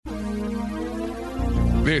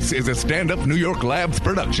This is a Stand Up New York Labs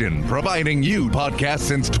production, providing you podcasts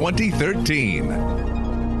since 2013.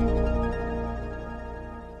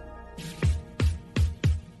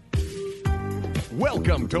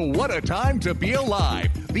 Welcome to What a Time to Be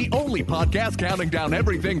Alive, the only podcast counting down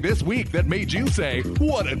everything this week that made you say,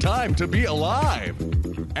 what a time to be alive.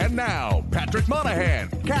 And now, Patrick Monahan,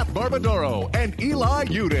 Kath Barbadoro, and Eli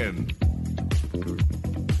Uden.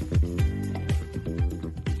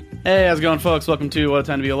 Hey, how's it going, folks? Welcome to What a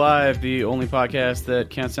Time to Be Alive, the only podcast that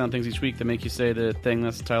counts down things each week that make you say the thing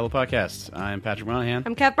that's the title of the podcast. I'm Patrick Monahan.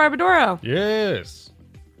 I'm Kath Barbadoro. Yes.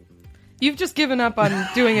 You've just given up on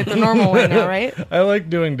doing it the normal way now, right? I like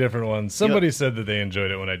doing different ones. Somebody said that they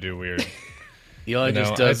enjoyed it when I do weird. Eli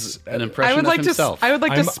just does an impression I would like of himself. I would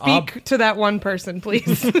like to speak to that one person,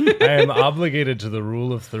 please. I am obligated to the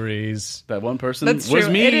rule of threes. That one person That's was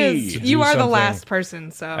true. me. It is. You are the something. last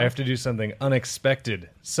person, so. I have to do something unexpected,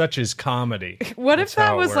 such as comedy. What That's if that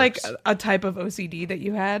how it was like works. a type of OCD that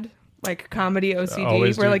you had? Like comedy OCD,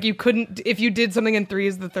 always where do. like you couldn't, if you did something in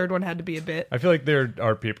threes, the third one had to be a bit. I feel like there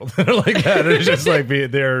are people that are like that. It's just like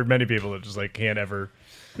there are many people that just like can't ever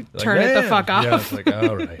Turn it the fuck off. Yeah, it's like,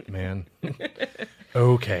 all right, man.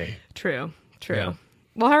 Okay. True. Yeah.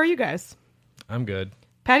 Well, how are you guys? I'm good.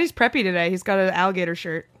 Patty's preppy today. He's got an alligator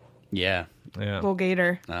shirt. Yeah. Yeah. Little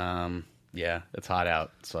gator. Yeah, it's hot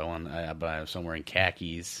out, so I'm wearing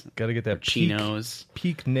khakis, Got to get that chinos,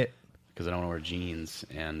 peak knit. because I don't want to wear jeans,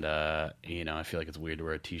 and I feel like it's weird to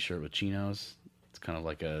wear a t-shirt with chinos. It's kind of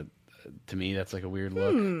like to me, that's like a weird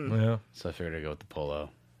look. Yeah. So I figured I'd go with the polo,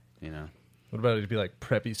 What about it to be like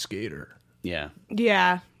preppy skater? Yeah.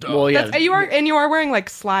 Yeah. Well, yeah. You are wearing like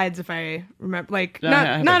slides, if I remember, like No, I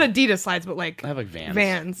have not like- Adidas slides, but like I have like Vans.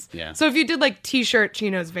 Vans. Yeah. So if you did like t-shirt,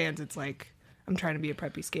 chinos, Vans, it's like I'm trying to be a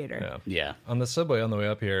preppy skater. Yeah. Yeah. On the subway on the way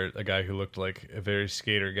up here, a guy who looked like a very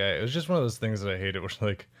skater guy. It was just one of those things that I hated, where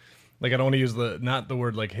like I don't want to use not the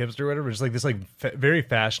word like hipster or whatever, but just like this like very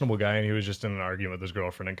fashionable guy, and he was just in an argument with his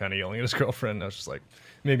girlfriend and kind of yelling at his girlfriend. And I was just like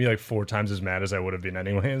maybe like 4 times as mad as I would have been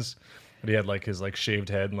anyways. But he had like his like shaved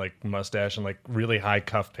head and like mustache and like really high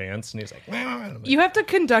cuff pants, and he's like, You have to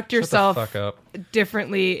conduct yourself fuck up.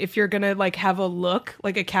 differently if you're gonna like have a look,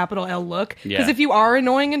 like a capital L look. Because Yeah. if you are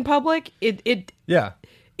annoying in public, yeah.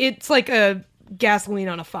 it's like a gasoline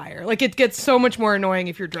on a fire. Like it gets so much more annoying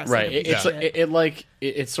if you're dressed Right. like a piece of shit.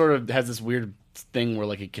 It sort of has this weird thing where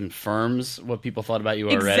like it confirms what people thought about you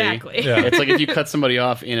already. Exactly. Yeah. It's like if you cut somebody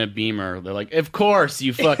off in a Beamer, they're like, "Of course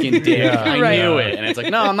you fucking did. Yeah. I Right. knew it." And it's like,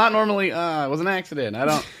 "No, I'm not normally. It was an accident. I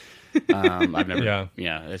don't." I've never. Yeah.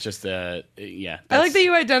 Yeah. It's just. Yeah. I like that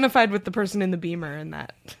you identified with the person in the Beamer in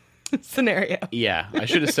that scenario. Yeah. I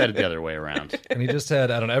should have said it the other way around. And he just had,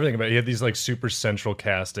 I don't know, everything about it. He had these like super central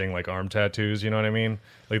casting like arm tattoos, you know what I mean?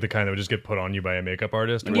 Like the kind that would just get put on you by a makeup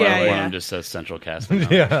artist. One Yeah, of yeah. them just says Central Casting.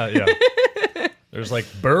 Yeah. There's like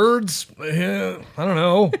birds. Yeah, I don't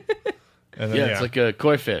know. And then, Yeah. It's like a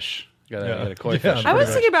koi fish. Got a koi Yeah. fish. I was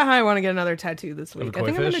much. thinking about how I want to get another tattoo this week. koi I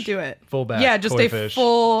think I'm going to fish? do it. Full back Yeah, just koi a fish.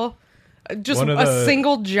 full, just One of a the-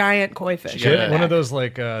 single giant koi fish. Yeah. on my one back. of those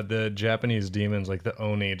like the Japanese demons, like the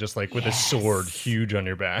Oni, just like with a sword huge on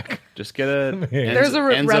your back. Just get a. There's a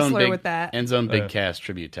End Zone wrestler big, with that. End Zone Big Cast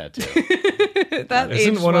tribute tattoo. That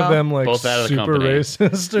Isn't aged one well. of them like Both out of the super company.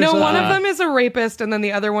 racist? Or No, something? one of them is a rapist, and then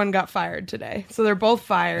the other one got fired today. So they're both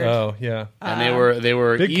fired. Oh yeah. And they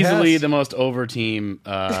were Big easily cast. the most over team,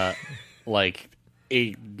 like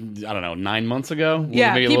 9 months ago.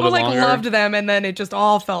 Yeah, Maybe a people little bit like longer. loved them, and then it just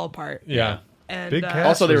all fell apart. Yeah. And Big cast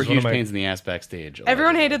Also, they were was one huge of my- pains in the ass backstage.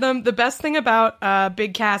 everyone hated them. The best thing about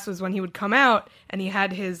Big Cass was when he would come out and he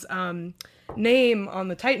had his name on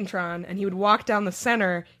the Titantron, and he would walk down the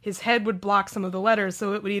center. His head would block some of the letters,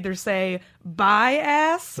 so it would either say "bye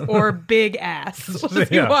ass" or "big ass" as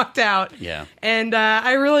he Yeah. walked out. Yeah. And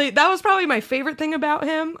that was probably my favorite thing about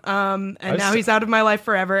him. And now he's out of my life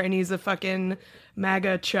forever, and he's a fucking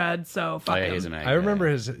MAGA chud. So fuck Oh, yeah, him. he's a mag I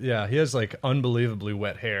remember guy. he has like unbelievably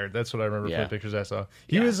wet hair. That's what I remember Yeah. from the pictures I saw.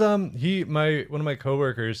 He was one of my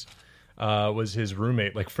coworkers was his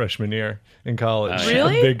roommate like freshman year in college.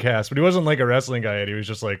 Really? A big cast, but he wasn't like a wrestling guy yet. He was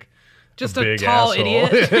just like Just a a big tall asshole.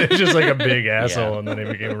 idiot. Just like a big asshole, Yeah. and then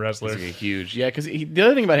he became a wrestler. He's like a huge. Yeah, because the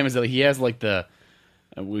other thing about him is that he has like the.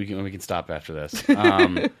 We can stop after this.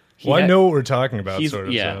 Well, I know what we're talking about. He's, sort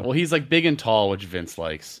of. yeah, so. well, he's like big and tall, which Vince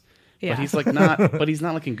likes. Yeah. But he's like not. But he's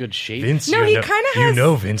not like in good shape. Vince, No, he kinda you has-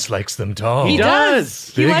 know Vince likes them tall. He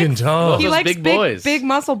does. Big He likes, and tall. He Those likes big boys. big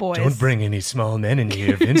muscle boys. Don't bring any small men in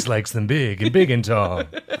here. Vince likes them big and tall.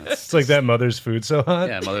 It's like that mother's food so hot.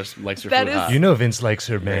 Yeah, mother likes her That food is- hot. You know Vince likes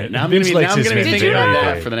her man. Now I'm Vince gonna be likes his thinking man Did you about know-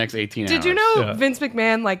 that big. for the next 18 hours. Did you know Yeah. Vince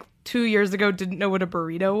McMahon like 2 years ago didn't know what a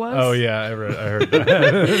burrito was. Oh yeah, I heard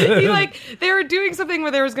that. They were doing something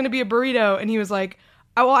where there was going to be a burrito, and he was like,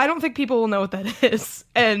 "Oh, well, I don't think people will know what that is."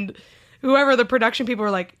 And whoever the production people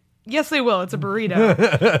were like, "Yes, they will. It's a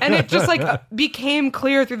burrito." And it just like became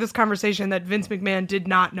clear through this conversation that Vince McMahon did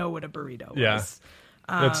not know what a burrito was.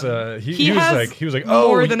 That's he was like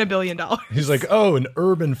more than $1 billion. He's like, oh, an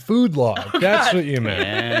urban food log. That's what you meant.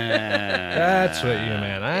 That's what you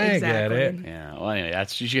meant. I get it. Yeah. Well, anyway, you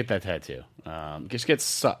should get that tattoo. Just get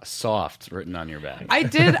soft written on your back. I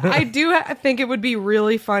do think it would be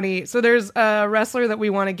really funny. So there's a wrestler that we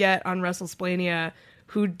want to get on WrestleSplania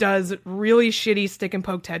who does really shitty stick and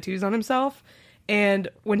poke tattoos on himself. And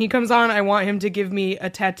when he comes on, I want him to give me a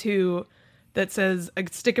tattoo that says, a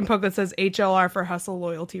stick and poke that says HLR for hustle,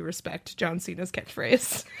 loyalty, respect, John Cena's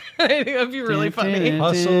catchfist. I think that'd be really funny.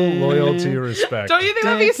 Hustle, loyalty, respect. Don't you think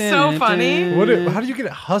that'd be so funny? How do you get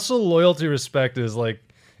it? Hustle, loyalty, respect is like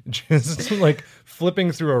just like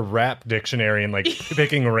flipping through a rap dictionary and like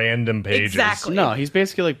picking random pages. Exactly. No, he's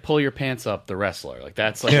basically like pull your pants up, the wrestler. Like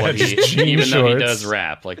that's like what he, jean even shorts. though he does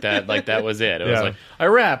rap, like that was it. It was like I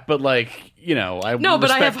rap, but like I but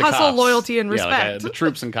I have the hustle, cops. loyalty, and respect. Yeah, the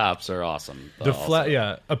troops and cops are awesome.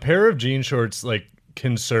 A pair of jean shorts like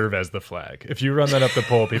can serve as the flag. If you run that up the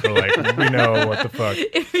pole, people are like, we know what the fuck.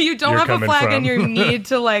 If you don't have a flag and you need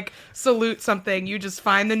to like salute something, you just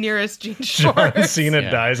find the nearest jean shorts. John Cena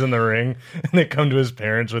dies in the ring, and they come to his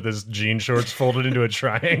parents with his jean shorts folded into a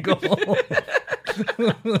triangle.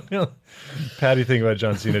 How do you think about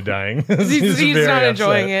John Cena dying? He's not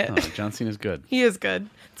enjoying it. Oh, John Cena's good. He is good.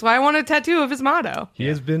 That's why I want a tattoo of his motto. He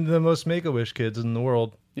has been the most Make-A-Wish kids in the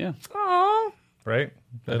world. Yeah. Aww. Right?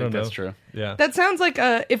 I think that's true. Yeah. That sounds like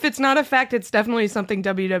if it's not a fact, it's definitely something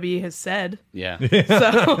WWE has said. Yeah.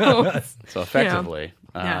 So effectively,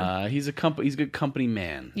 Yeah. he's a good company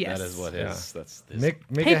man. Yes. That is what his. That's his. Make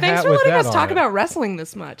hey, a thanks hat for with letting that us on talk it. about wrestling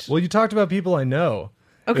this much. Well, you talked about people I know.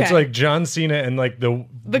 Okay. It's like John Cena and like the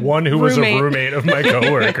one who roommate. was a roommate of my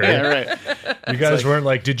coworker. Yeah, right. You guys weren't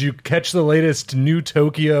like, did you catch the latest New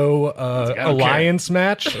Tokyo Alliance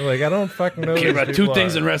match? Like, I don't fucking know. I care about two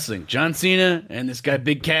things in wrestling: John Cena and this guy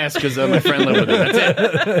Big Cass, because my friend lived with him.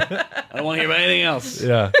 That's it. I don't want to hear about anything else.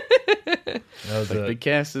 Yeah. Big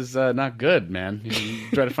Cass is not good, man. You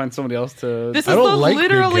try to find somebody else to. This is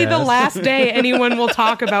literally the last day anyone will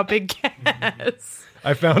talk about Big Cass.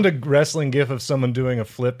 I found a wrestling gif of someone doing a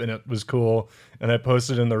flip, and it was cool. And I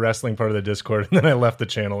posted in the wrestling part of the Discord, and then I left the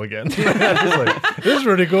channel again. I was like, this is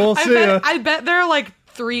pretty cool. See ya. I bet there are like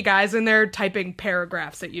 3 guys in there typing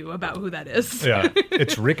paragraphs at you about who that is. Yeah,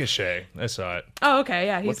 it's Ricochet. I saw it. Oh, okay,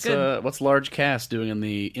 yeah, he's good. What's Large Cass doing in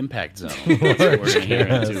the Impact Zone? That's what we're going to hear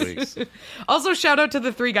in 2 weeks. Also, shout out to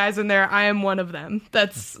the 3 guys in there. I am one of them.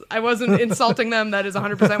 I wasn't insulting them. That is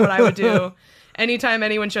 100% what I would do. Anytime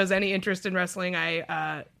anyone shows any interest in wrestling,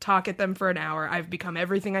 I talk at them for an hour. I've become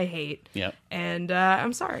everything I hate. Yep. And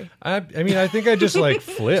I'm sorry. I mean, I think I just like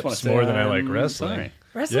flips more than I like wrestling. Sorry.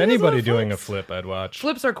 Wrestling Yeah, is anybody a lot of doing a flips. flip, I'd watch.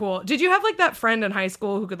 Flips are cool. Did you have like that friend in high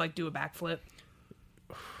school who could like do a backflip?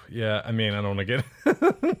 Yeah, I mean, I don't want to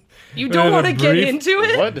get. You don't want to get brief- into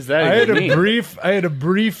it? What does that I had even mean? I had a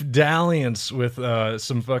brief dalliance with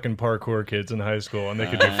some fucking parkour kids in high school, and they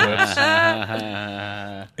could do flips.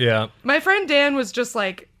 Yeah, My friend Dan was just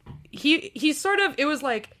like, he sort of, it was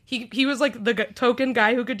like, he was like the token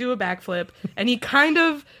guy who could do a backflip, and he kind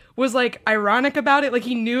of was like ironic about it. Like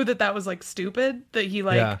he knew that was like stupid, that he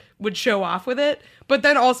like would show off with it, but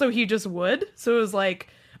then also he just would. So it was like,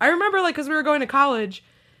 I remember like, cause we were going to college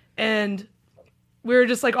and we were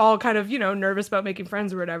just like all kind of, nervous about making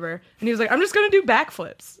friends or whatever. And he was like, I'm just going to do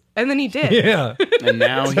backflips. And then he did. yeah. And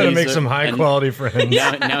now He's gonna make some high quality friends.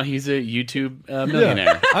 Now he's a YouTube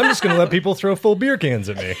millionaire. I'm just gonna let people throw full beer cans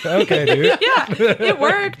at me. Okay, dude. Yeah, it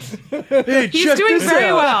worked. Hey, He's check doing this very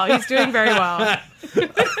out. well. He's doing very well.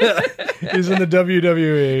 He's in the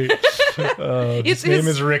WWE. His name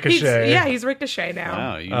is Ricochet. He's Ricochet now.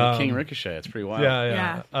 Wow, you King Ricochet. It's pretty wild.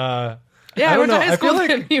 Yeah. Yeah, I went to high school feel with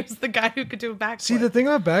like- him. He was the guy who could do a backflip. See, the thing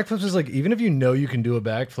about backflips is like, even if you know you can do a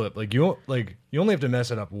backflip, like you only have to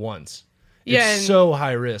mess it up once. Yeah, It's and- so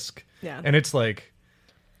high risk. Yeah. And it's like,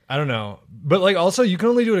 I don't know, but like also you can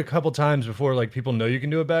only do it a couple times before like people know you can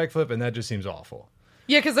do a backflip, and that just seems awful.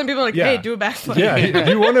 Yeah, because then people are like, Yeah. hey, do a backflip. Yeah,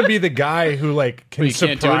 you want to be the guy who like can You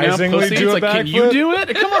can't do it now, surprisingly pussy? do It's a like, backflip. can you do it?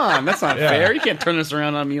 Come on, that's not Yeah. fair. You can't turn this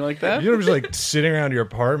around on me like that. You know, just like sitting around your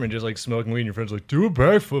apartment, just like smoking weed, and your friends are like, do a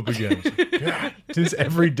backflip again. It's like, God, do this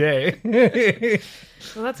every day.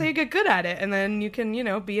 Well, that's how you get good at it. And then you can,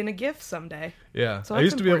 be in a GIF someday. Yeah, So I that's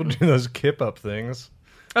used to be able to do those kip up things.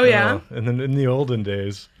 Oh, yeah? And then in the olden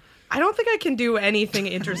days, I don't think I can do anything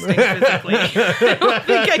interesting physically. I don't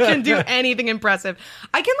think I can do anything impressive.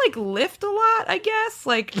 I can like lift a lot, I guess.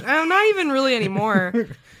 Like I'm not even really anymore.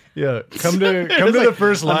 Yeah, come to the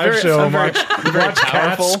first live show and watch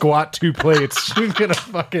Kat squat 2 plates. She's gonna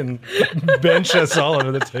fucking bench us all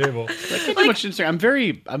over the table. I can't do much interesting. I'm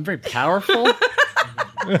very powerful.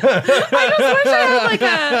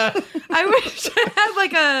 I wish I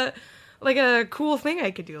had like a cool thing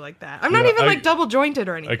I could do like that. I'm not even like double jointed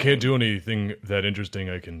or anything. I can't do anything that interesting.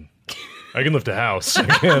 I can lift a house.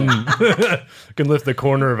 I can lift the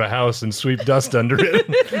corner of a house and sweep dust under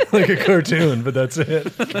it like a cartoon, but that's it.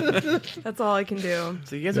 That's all I can do.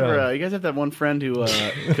 So you guys ever, you guys have that one friend who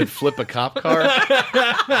could flip a cop car?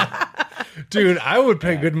 Dude, I would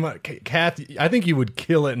pay good money. Kathy, I think you would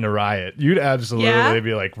kill it in a riot. You'd absolutely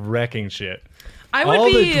be like wrecking shit. I would all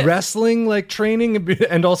be the wrestling like training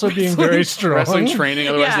and also being very strong. Wrestling training,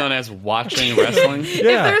 otherwise known as watching wrestling. If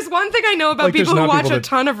there's one thing I know about Like, people who there's not watch people a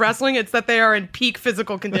ton of wrestling, it's that they are in peak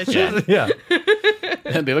physical condition. Yeah.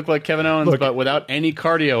 They look like Kevin Owens, but without any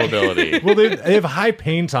cardio ability. Well, they have high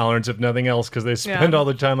pain tolerance, if nothing else, because they spend all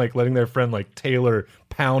the time like letting their friend like Taylor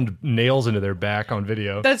pound nails into their back on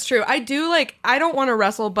video. That's true. I don't want to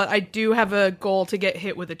wrestle, but I do have a goal to get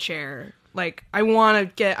hit with a chair. Like I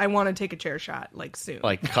want to take a chair shot like soon.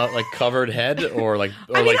 Like covered head or like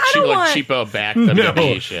cheapo back No,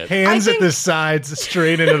 WWE shit. hands at the sides,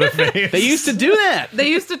 straight into the face. They used to do that. They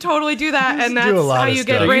used to totally do that, and that's do a lot how of you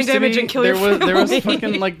stuff. get brain damage and kill your family. There was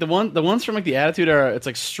fucking like the ones from like the Attitude Era. It's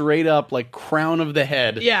like straight up like crown of the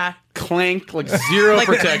head. Yeah. Clanked like zero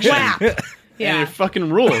protection. Whap. And Yeah. it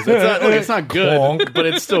fucking rules. It's not good, Clonk. but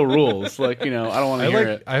it still rules. Like, you know, I don't want to hear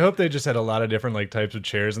it. I hope they just had a lot of different like types of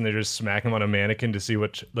chairs, and they just smack them on a mannequin to see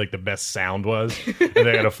what like the best sound was. And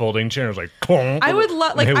they got a folding chair. And it was like, clonk. I would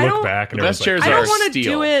love like And they I look don't. back, and The best chairs I don't are wanna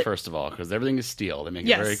steel, do it- first of all, because everything is steel. They make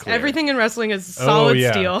it very Yes, clear. everything in wrestling is solid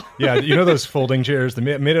yeah. steel. Yeah, you know those folding chairs?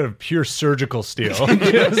 They're made out of pure surgical steel.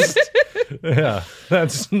 Just- yeah,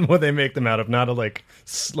 that's what they make them out of, not a like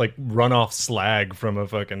runoff slag from a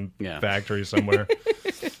fucking factory somewhere.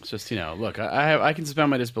 It's just, you know, look, I can suspend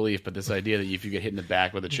my disbelief, but this idea that if you get hit in the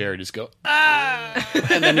back with a chair, you just go, ah,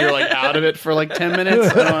 and then you're like out of it for like 10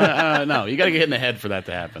 minutes. No, you got to get hit in the head for that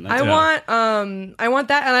to happen. I want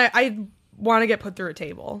that, and I want to get put through a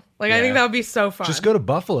table. Like I think that would be so fun. Just go to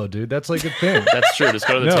Buffalo, dude. That's like a thing. That's true. Just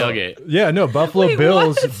go to the tailgate. Yeah, no, Buffalo Wait,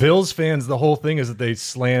 Bills. what? Bills fans, the whole thing is that they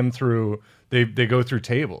slam through. They go through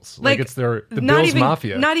tables. Like it's the not Bills even,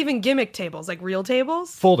 Mafia. Not even gimmick tables, like real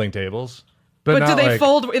tables. Folding tables. But not do they like,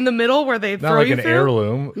 fold in the middle where they Not throw like you an through?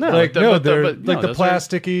 heirloom. No, like they're the those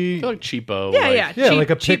plasticky. They're like cheapo. Yeah, like, yeah. Yeah, cheap, like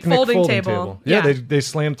a cheap picnic folding table. Yeah, they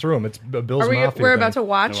slam through them. It's a Bills Mafia. We're thing. about to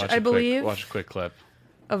watch, I believe, Watch a quick clip.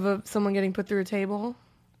 of someone getting put through a table.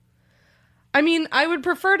 I mean, I would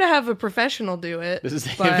prefer to have a professional do it. This is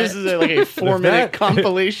but- like a 4-minute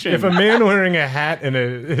compilation. If a man wearing a hat and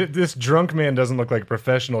this drunk man doesn't look like a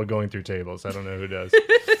professional going through tables, I don't know who does.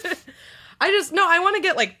 I want to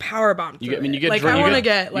get like power bombed. you get like drunk, I want to you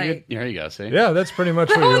get like here you go. See, Yeah, that's pretty much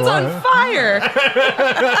that what you one's want. on fire.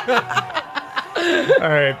 All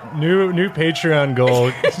right, new Patreon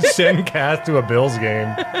goal: send Kath to a Bills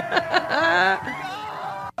game.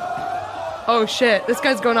 Oh shit! This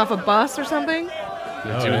guy's going off a bus or something.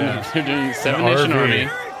 they're doing Seven Nation RV. Army.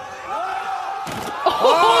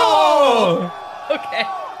 Oh!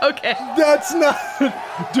 Okay. That's not,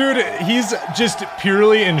 dude. He's just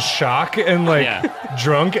purely in shock and like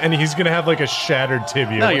drunk, and he's gonna have like a shattered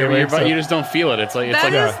tibia. No, when he wakes up. you just don't feel it. It's like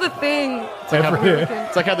That is the thing.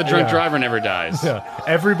 it's like how the drunk driver never dies. Yeah,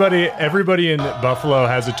 everybody in Buffalo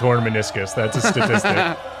has a torn meniscus. That's a statistic.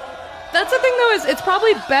 That's the thing, though, is it's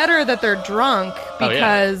probably better that they're drunk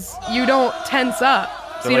because you don't tense up,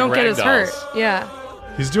 so They're you like don't get as hurt. ragdolls. Yeah.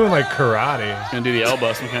 He's doing like karate. Gonna do the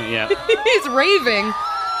elbow. Some kind of, yeah. He's raving.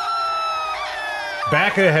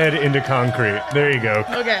 Back of the head into concrete. There you go.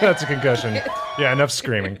 Okay. That's a concussion. Yeah, enough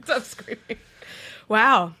screaming. Stop screaming.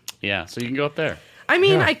 Wow. Yeah, so you can go up there. I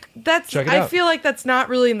mean, Yeah. Check it I out. feel like that's not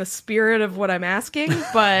really in the spirit of what I'm asking,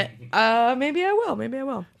 but maybe I will. Maybe I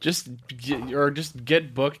will. Just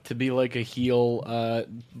get booked to be like a heel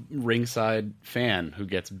ringside fan who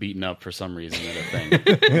gets beaten up for some reason at a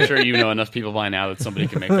thing. I'm sure you know enough people by now that somebody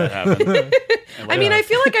can make that happen. I mean, I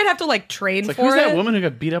feel like I'd have to like train It's like, for who's it. that woman who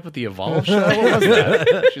got beat up at the Evolve show? What was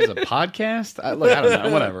that? She's a podcast? I don't know.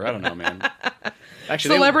 Whatever. I don't know, man.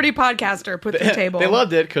 Actually, Celebrity podcaster put through table. They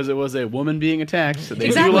loved it because it was a woman being attacked. So they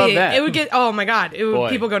exactly. do love that. It would get. Oh my god!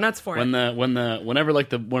 People go nuts for it. Whenever like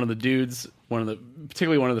one of the dudes,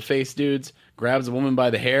 particularly one of the face dudes, grabs a woman by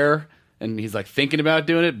the hair And he's like thinking about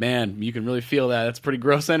doing it. Man, you can really feel that. That's pretty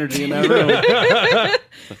gross energy in that room.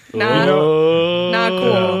 Not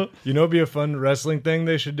cool. You know, it'd be a fun wrestling thing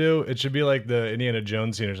they should do. It should be like the Indiana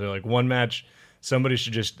Jones scene. So like one match, somebody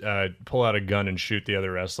should just pull out a gun and shoot the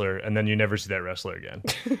other wrestler, and then you never see that wrestler again.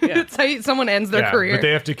 That's how someone ends their career. But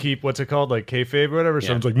they have to keep what's it called, like kayfabe or whatever.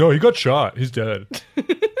 Someone's like, no, he got shot. He's dead.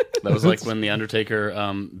 That was like when The Undertaker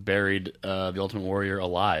buried the Ultimate Warrior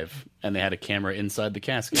alive, and they had a camera inside the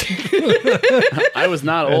casket. I was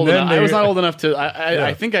not old enough. I was not old enough to.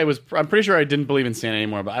 I think I was. I'm pretty sure I didn't believe in Santa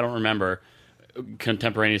anymore, but I don't remember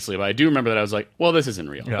contemporaneously. But I do remember that I was like, well, this isn't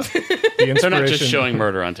real. Yeah. They're not just showing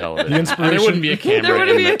murder on television. There wouldn't be a camera. There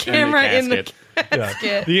wouldn't be a in camera in the casket.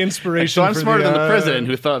 casket. The inspiration. So I'm for smarter than the the president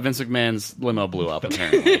who thought Vince McMahon's limo blew up.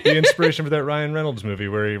 Apparently, the inspiration for that Ryan Reynolds movie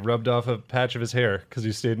where he rubbed off a patch of his hair because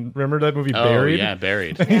he stayed. Remember that movie, oh Buried? yeah,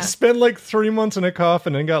 Buried. He spent like 3 months in a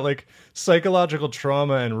coffin and got like psychological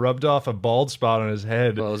trauma and rubbed off a bald spot on his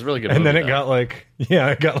head. Well, it was a really good. And movie, then it got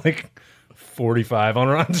like 45 on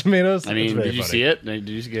Rotten Tomatoes. I mean, did you see it? Did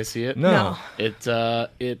you guys see it? No. It's a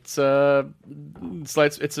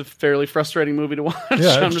fairly frustrating movie to watch.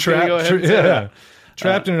 Yeah, I'm just gonna go ahead and say that.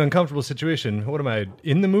 Trapped in an uncomfortable situation. What am I,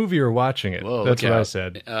 in the movie or watching it? Whoa, That's look what I out.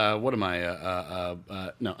 said. What am I?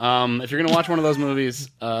 No. If you're gonna watch one of those movies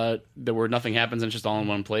where nothing happens and it's just all in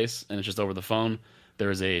one place and it's just over the phone, there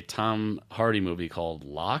is a Tom Hardy movie called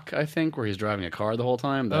Locke, I think, where he's driving a car the whole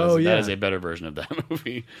time. That is a better version of that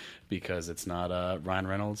movie because it's not Ryan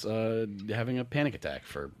Reynolds having a panic attack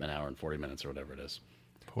for an hour and 40 minutes or whatever it is.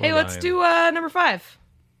 Poor Hey, let's Ryan. do number 5.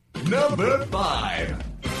 Number 5.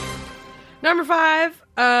 Number 5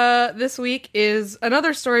 this week is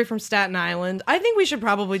another story from Staten Island. I think we should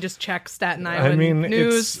probably just check Staten Island I mean,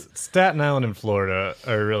 news. it's Staten Island and Florida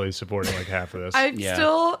are really supporting like half of this. I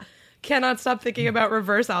still cannot stop thinking about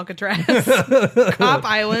reverse Alcatraz, Cop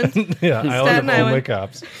Island. yeah, Island Staten of only Island.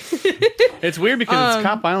 cops. It's weird because it's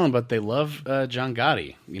Cop Island, but they love John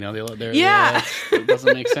Gotti. You know, Yeah. it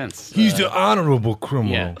doesn't make sense. He's the honorable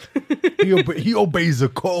criminal. He obeys the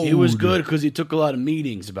code. He was good because he took a lot of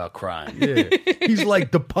meetings about crime. Yeah. He's like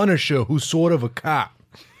the Punisher, who's sort of a cop.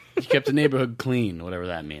 He kept the neighborhood clean, whatever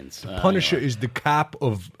that means. Punisher is the cop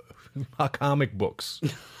of comic books.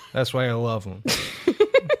 That's why I love him.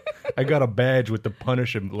 I got a badge with the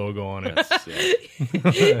Punisher logo on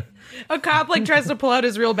it. A cop tries to pull out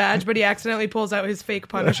his real badge, but he accidentally pulls out his fake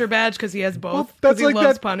Punisher badge because he has both. 'cause That's he like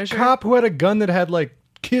loves that Punisher. cop who had a gun that had like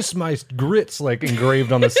 "Kiss My Grits" like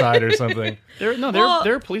engraved on the side or something. There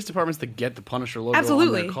are police departments that get the Punisher logo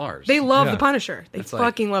Absolutely, on their cars. they love Yeah. the Punisher. They It's like-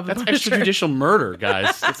 fucking love the that's Punisher. extrajudicial murder,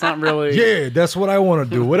 guys. It's not really. Yeah, that's what I want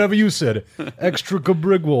to do. Whatever you said.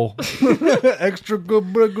 Extracurricular.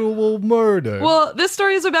 Extracurricular murder. Well, this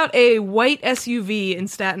story is about a white SUV in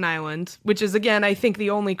Staten Island, which is, again, I think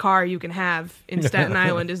the only car you can have in Staten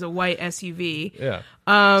Island is a white SUV. Yeah, it's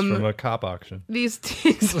from a cop auction.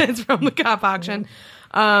 It's from the cop auction.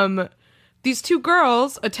 These two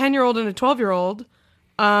girls, a 10-year-old and a 12-year-old,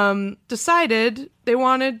 decided they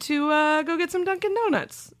wanted to go get some Dunkin'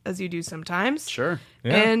 Donuts, as you do sometimes. Sure.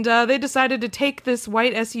 Yeah. And they decided to take this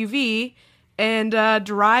white SUV and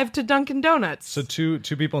drive to Dunkin' Donuts. So two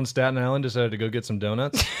people in Staten Island decided to go get some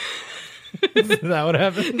donuts. Is that what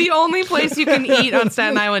happened? The only place you can eat on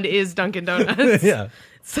Staten Island is Dunkin' Donuts. Yeah.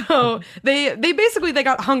 So they basically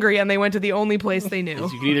got hungry and they went to the only place they knew.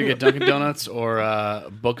 You can either get Dunkin' Donuts or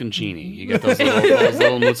bocconcini. You get those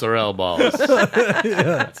little mozzarella balls.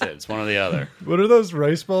 That's it. It's one or the other. What are those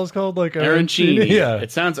rice balls called? Like Arancini. Yeah.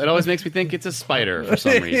 It always makes me think it's a spider for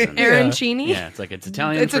some reason. Arancini? Yeah, it's like it's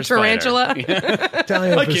Italian. It's for a tarantula. Spider.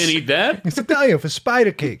 Italian I for, can't eat that. It's Italian for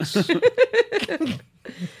spider cakes.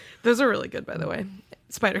 Those are really good, by the way.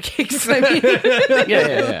 Spider cakes. I mean.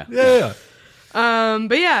 Yeah. Yeah.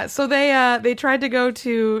 But yeah, so they tried to go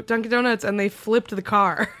to Dunkin' Donuts and they flipped the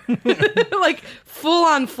car. Like full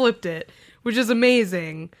on flipped it, which is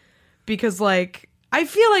amazing because like I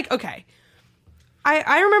feel like okay.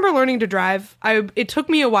 I remember learning to drive. It took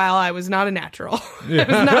me a while. I was not a natural. I was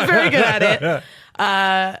not very good at it.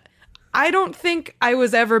 I don't think I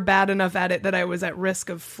was ever bad enough at it that I was at risk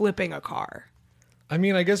of flipping a car. I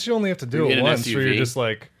mean, I guess you only have to do You it get an once, where SUV. you're just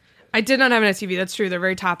like, I did not have an SUV. That's true. They're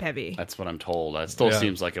very top heavy. That's what I'm told. It still Yeah.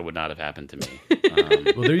 seems like it would not have happened to me.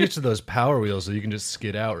 well, they're used to those Power Wheels, so you can just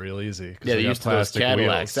skid out real easy. 'cause Yeah, they they got used to those plastic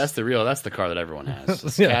Cadillacs. wheels. That's the car that everyone has.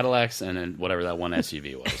 It's Yeah. Cadillacs and then whatever that one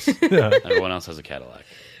SUV was. Everyone else has a Cadillac.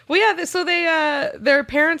 Well, yeah. So their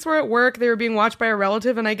parents were at work. They were being watched by a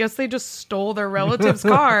relative, and I guess they just stole their relative's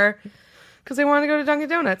car because they wanted to go to Dunkin'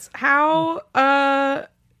 Donuts. How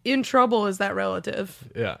in trouble is that relative?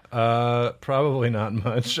 Yeah. Probably not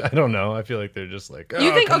much. I don't know. I feel like they're just like,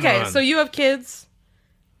 You think, come okay, on. so you have kids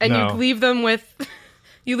and No. you leave them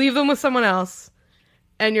with someone else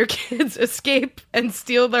and your kids escape and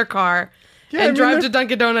steal their car Yeah, I and mean, drive they're- to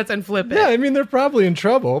Dunkin' Donuts and flip it. Yeah, I mean they're probably in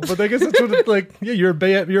trouble, but I guess that's what it's like. Yeah, you're a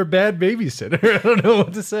bad babysitter. I don't know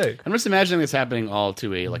what to say. I'm just imagining this happening all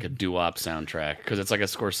to a doo-wop soundtrack because it's like a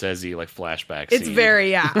Scorsese like flashback. It's scene.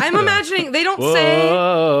 very, yeah. I'm imagining they don't say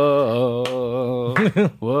Whoa,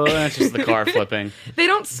 whoa! That's just the car flipping. they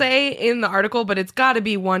don't say in the article, but it's got to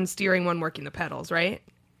be one steering, one working the pedals, right?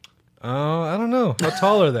 Oh, I don't know. How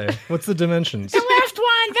tall are they? What's the dimensions? Left one.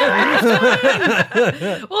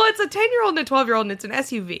 Well, it's a 10-year-old and a 12-year-old, and it's an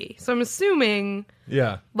SUV. So I'm assuming,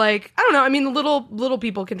 Yeah. like, I don't know. I mean, the little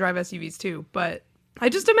people can drive SUVs too, but I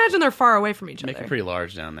just imagine they're far away from each Make it other. pretty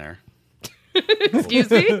large down there. Excuse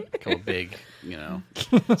me. A couple big,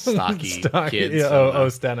 stocky kids. Yeah. Oh,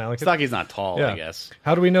 Staten Island. Stocky's not tall, Yeah. I guess.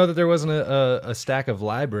 How do we know that there wasn't a stack of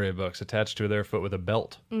library books attached to their foot with a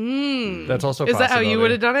belt? That's also a Is that how you possibility.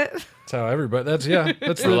 would have done it? That's how everybody. That's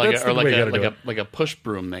that's Or the, like that's a, the or like way you a gotta do it. like a push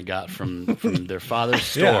broom they got from their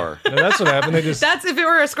father's Yeah, store. and that's what happened. They just That's if it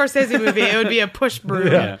were a Scorsese movie, it would be a push broom.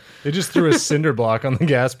 yeah. They just threw a cinder block on the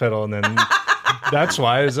gas pedal, and then that's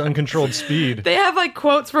why it's uncontrolled speed. They have like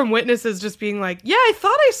quotes from witnesses just being like, "Yeah, I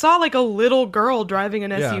thought I saw like a little girl driving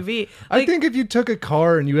an Yeah. SUV." I Like, think if you took a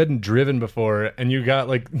car and you hadn't driven before, and you got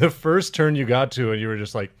like the first turn you got to, and you were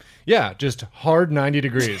just like, "Yeah, just hard 90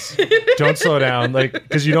 degrees, don't slow down," like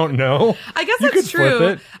because you don't know. I guess You that's could flip true.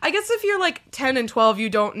 it. I guess if you're like 10 and 12, you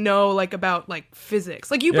don't know like about like physics.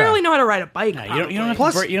 Like you Yeah. barely know how to ride a bike. Yeah, you don't have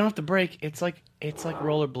probably. to break, you don't have to brake. It's like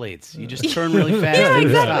rollerblades. You just turn really fast. Yeah, and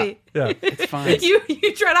exactly. Yeah, stop. It's fine. You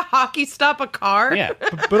try to hockey stop a car. Yeah,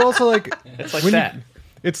 but also like it's like when you- that.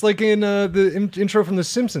 it's like in the intro from The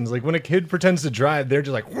Simpsons. Like when a kid pretends to drive, they're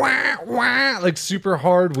just like wah wah, like super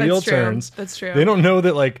hard wheel true. turns. That's true. They don't know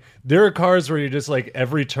that like there are cars where you're just like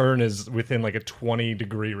every turn is within like a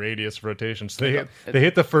 20-degree radius of rotation. So they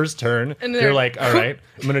hit the first turn, And they're they're- like, all right,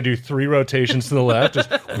 I'm gonna do 3 rotations to the left. Just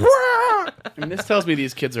wah! I mean, this tells me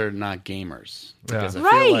these kids are not gamers. Because I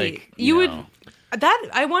Right. feel like You would- know, That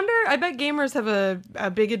I wonder. I bet gamers have a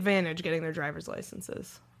big advantage getting their driver's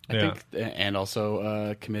licenses. I Yeah. think, and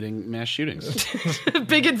also committing mass shootings.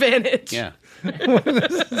 Big advantage. Yeah.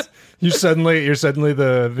 You're suddenly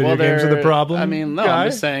the video games are the they're- problem. I mean, no, guy? I'm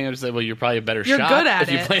just saying. I'm just saying. Well, you're probably a better You're shot good at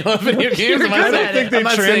if you it. play a lot of video games. I'm not good saying- at it. I'm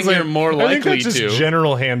not saying you're more I think likely that's just to.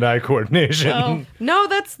 general hand-eye coordination. Well, No,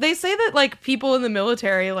 they say that like people in the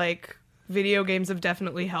military, like video games have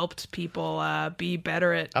definitely helped people be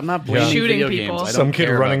better at I'm not blaming shooting video people. games. I don't Some kid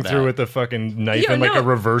care running about through that. with a fucking knife Yeah, and like no. a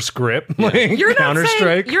reverse grip, like You're not Counter saying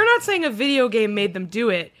Strike. you're not saying a video game made them do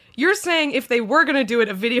it. You're saying if they were going to do it,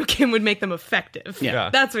 a video game would make them effective. Yeah.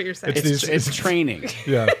 That's what you're saying. It's training.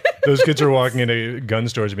 Yeah, those kids are walking into gun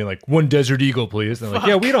stores and being like, "1 Desert Eagle, please." And they're like,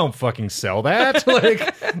 "Yeah, we don't fucking sell that." Like,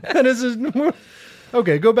 that is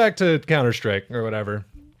okay. Go back to Counter Strike or whatever.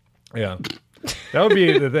 Yeah, that would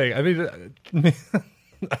be the thing. I mean,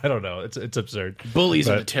 I don't know. It's absurd. Bullies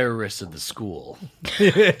are But- the terrorists of the school.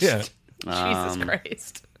 Yeah, Jesus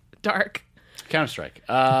Christ. Dark. Counter Strike.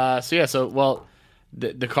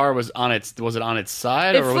 The car was on its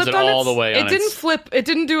side or was it flipped on all its- the way on It didn't its flip. It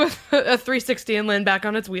didn't do a 360 and land back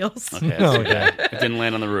on its wheels. Okay, Oh, that's bad. It didn't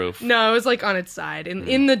land on the roof. No, it was like on its side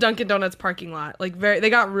in the Dunkin' Donuts parking lot. Like they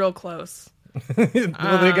got real close. well,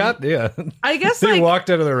 they got I guess They like walked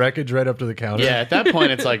out of the wreckage right up to the counter. Yeah, at that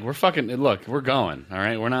point it's like we're fucking look, we're going. All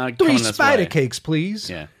right, we're not 3 coming this spider way. cakes, please.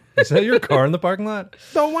 Yeah. Is that your car in the parking lot?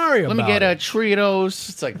 Don't worry Let about me get a it. Cheetos.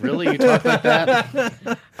 It's like, really? You talk like that?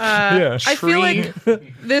 Yeah, I feel like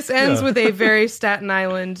this ends Yeah. with a very Staten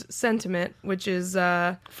Island sentiment, which is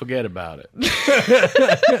Forget about it.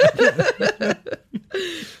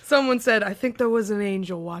 someone said, "I think there was an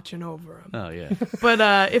angel watching over him." Oh, yeah.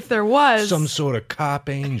 But if there was, some sort of cop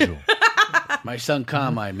angel. My son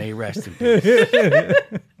Carmine may rest in peace.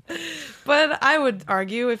 but I would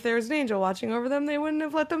argue if there was an angel watching over them, they wouldn't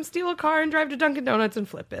have let them steal a car and drive to Dunkin' Donuts and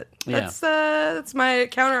flip it. Yeah. That's my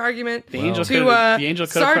counter argument The angel to could've- the angel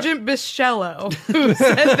could've Sergeant Bischello, who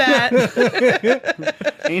said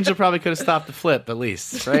that. Angel probably could have stopped the flip at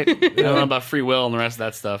least, right? I don't know about free will and the rest of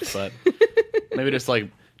that stuff, but maybe just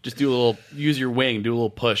use your wing, do a little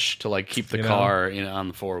push to like keep the You know? car on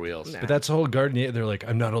the 4 wheels. But that's the whole Guardian. They're like,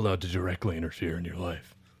 I'm not allowed to directly interfere in your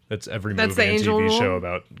life. That's every That's movie the and angel TV rule? show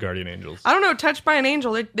about guardian angels. I don't know. Touched by an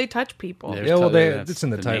angel, they touch people. There's Yeah, well, that's it's in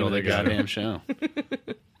the title, name of they the got it. goddamn show.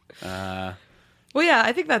 Well, yeah,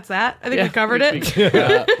 I think that's that. I think we covered it. Ladies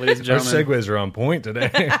and Our gentlemen, segues are on point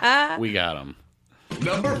today. we got them.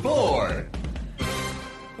 Number 4.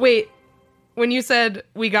 Wait, when you said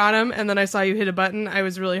we got him, and then I saw you hit a button, I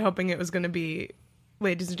was really hoping it was going to be,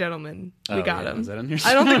 ladies and gentlemen, we got him. Is that in here?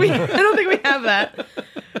 I don't think we have that.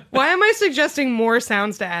 Why am I suggesting more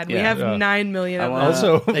sounds to add? We Yeah. have 9 million of them.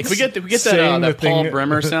 Also, Hey, can we get that, saying the Paul thing-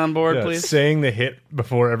 Bremer soundboard, Yeah, please? saying the hit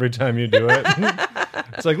before every time you do it.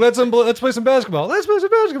 It's like let's play some basketball. Let's play some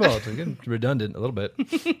basketball. It's like, getting redundant a little bit.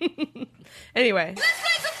 Anyway, Let's play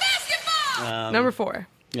some basketball! number 4.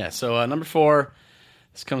 Yeah, so number 4,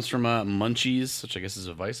 this comes from Munchies, which I guess is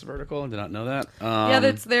a Vice article. I did not know that. Yeah,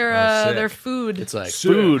 that's their food. It's like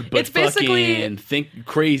Sick. food, but It's basically- fucking think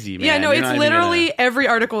crazy, man. yeah, no, You're it's not even literally every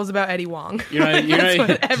article is about Eddie Wong. You're not, you're That's not,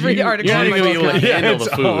 what every article you're not on my even gonna be able to Discord. handle the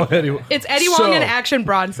It's food. all Eddie- It's Eddie So, Wong and Action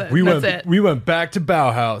Bronson. We That's went it. we went back to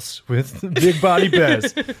Bauhaus with Big Body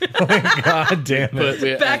Bez. Like, God damn it. But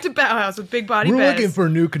we- Back to Bauhaus with Big Body We're Bez. looking for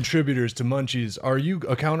new contributors to Munchies. Are you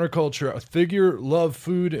a counterculture, a figure, love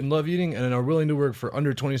food and love eating, and are willing to work for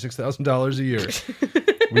under $26,000 a year?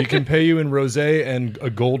 We can pay you in rosé and a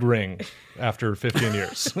gold ring after 15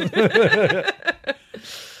 years.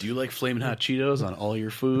 Do you like Flamin' Hot Cheetos on all your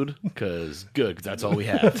food? Because good, 'cause that's all we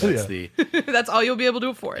have. That's the That's all you'll be able to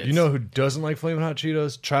afford. You know who doesn't like Flamin' Hot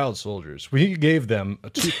Cheetos? Child soldiers. We gave them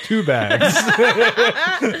two bags.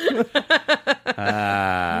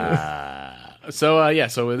 So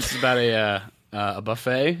this is about a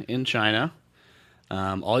buffet in China,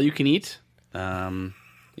 all you can eat.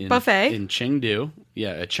 Buffet? in Chengdu.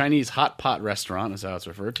 Yeah, a Chinese hot pot restaurant is how it's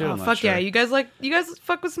referred to. Oh I'm not fuck sure. yeah! You guys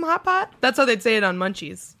fuck with some hot pot? That's how they'd say it on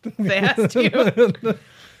Munchies. They asked you.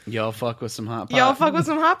 Y'all fuck with some hot pot. Y'all fuck with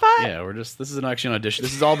some hot pot? Yeah, this is actually an audition.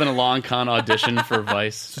 This has all been a long con audition for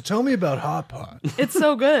Vice. So tell me about Hot Pot. It's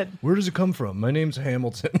so good. Where does it come from? My name's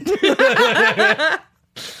Hamilton.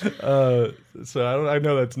 So I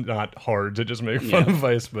know that's not hard to just make fun Yeah. of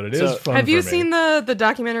Vice, but it is So- fun. Have you for me. seen the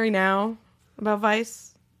documentary now about Vice?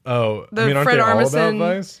 Oh, the I mean, aren't Fred they all Armisen-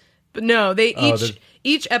 about Vice? But no, they Oh,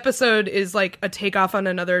 each episode is like a takeoff on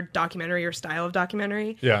another documentary or style of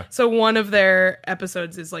documentary. Yeah. So one of their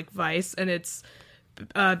episodes is like Vice, and it's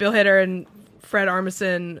Bill Hader and Fred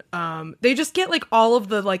Armisen. They just get like all of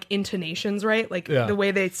the like intonations right, like Yeah. the way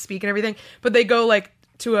they speak and everything. But they go like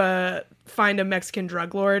to find a Mexican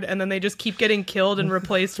drug lord, and then they just keep getting killed and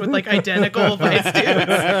replaced with like identical Vice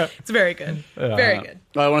dudes. It's very good, very good.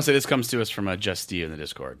 Well, I want to say this comes to us from Just Steve in the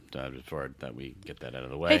Discord. Before that, we get that out of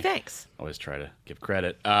the way. Hey, thanks. Always try to give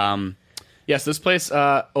credit. Yes, this place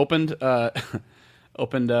opened not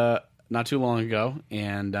too long ago,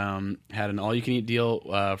 and had an all-you-can-eat deal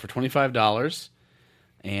for $25,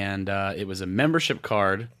 and it was a membership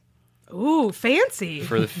card Ooh, fancy.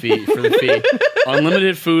 for the fee.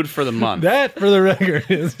 Unlimited food for the month. That, for the record,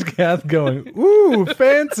 is Kath going, ooh,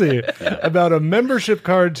 fancy, about a membership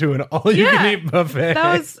card to an all-you-can-eat buffet.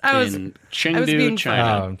 That was in I was Chengdu, being Oh,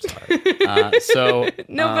 China. I'm sorry. So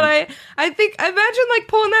no, but I think imagine like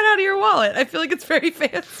pulling that out of your wallet. I feel like it's very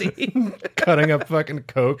fancy. Cutting up fucking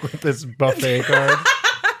Coke with this buffet card.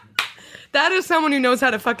 That is someone who knows how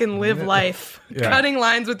to fucking live life. Yeah. Cutting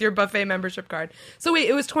lines with your buffet membership card. So wait,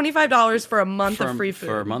 it was $25 for a month of free food.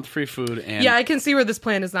 for a month free food, and Yeah, I can see where this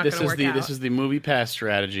plan is not going this to is work the out. this is the movie pass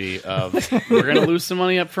strategy of we're going to lose some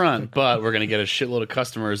money up front, but we're going to get a shitload of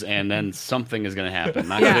customers, and then something is going to happen.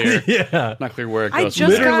 Not Yeah. clear. Yeah. Not clear where it I goes.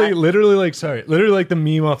 just from there. got- Literally like the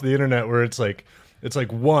meme off the internet where it's like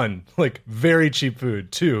 1, like very cheap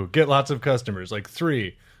food, 2, get lots of customers, like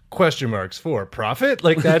 3, question marks, 4, profit.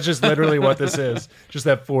 Like that's just literally what this is. Just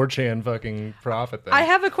that 4chan fucking profit thing. I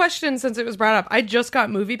have a question since it was brought up. I just got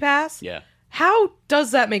Movie Pass. Yeah. How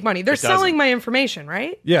does that make money? They're doesn't. selling my information,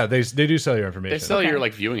 right? Yeah, they do sell your information. They sell Okay. your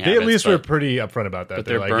like viewing They habits. at least but, were pretty upfront about that. but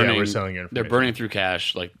they're like, burning. yeah, we're selling your They're information. burning through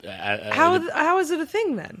cash. Like How is it a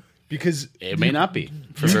thing then? because it may not be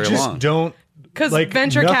for you very just long. don't. Because Like,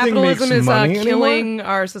 venture nothing capitalism makes is money anymore? killing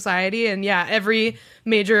our society, and yeah, every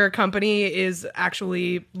major company is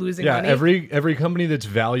actually losing Yeah, money. every company that's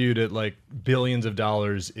valued at like billions of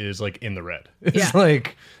dollars is like in the red. It's Yeah.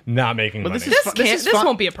 like not making money. This This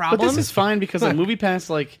won't be a problem. But this is fine because like Movie Pass,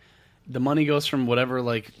 like the money goes from whatever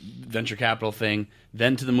like venture capital thing,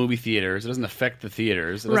 then to the movie theaters. It doesn't affect the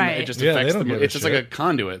theaters. It doesn't, Right. It just Yeah, they affects don't the. give a It's just like a shit.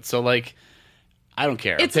 conduit. So like, I don't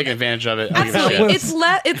care. I'm It's- taking advantage of it. I don't give a Absolutely,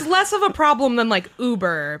 shit. it's less of a problem than like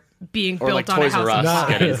Uber being Or built like on Toys a house R of Us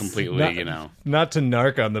cards. getting completely, Not- you know. Not to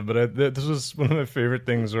narc on them, but this was one of my favorite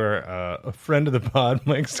things where a friend of the pod,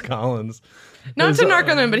 Mike Scollins. Not is, to narc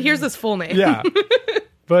on them, but here's his full name. Yeah.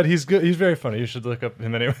 But he's good. He's very funny. You should look up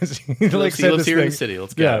him anyways. He like see- said let's this hear in thing. the city.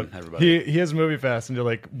 Let's get him, everybody. He has Movie Pass, and they're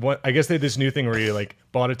like, what? I guess they had this new thing where you like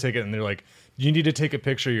bought a ticket, and they're like, you need to take a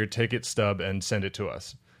picture of your ticket stub and send it to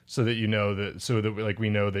us, so that you know that, like we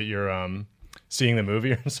know that you're seeing the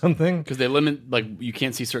movie or something. Because they limit, like, you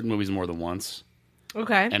can't see certain movies more than once.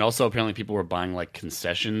 Okay. And also, apparently, people were buying, like,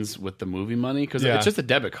 concessions with the movie money. Because Yeah. it's just a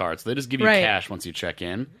debit card. So they just give you Right. cash once you check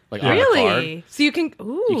in. Like, on the card. Really? So you can.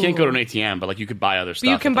 Ooh. You can't go to an ATM, but, like, you could buy other stuff.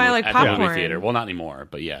 you can at the buy, mo- like, at the movie popcorn. theater. Well, not anymore,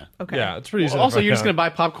 but yeah. Okay. Yeah, it's pretty easy. Also, to you're just find going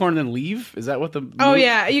to out. buy popcorn and then leave? Is that what the... Oh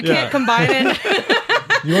yeah, you can't Yeah. combine it.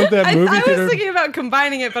 You want that I movie was theater? thinking about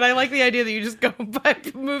combining it, but I like the idea that you just go buy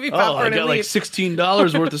movie Oh, I popcorn got and like leave.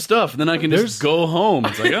 $16 worth of stuff, and then I can There's- just go home.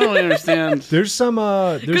 It's like, I don't really understand. There's some.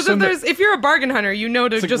 Because if you're a bargain hunter, you know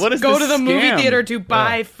to like, just what is go this to the movie scam? theater to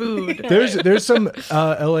buy food. There's some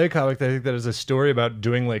LA comic that I think that is a story about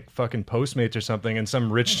doing like fucking Postmates or something, and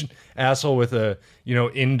some rich asshole with a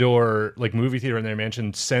indoor like movie theater in their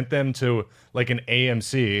mansion sent them to like an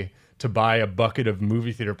AMC to buy a bucket of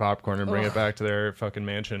movie theater popcorn and bring it back to their fucking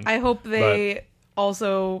mansion. I hope they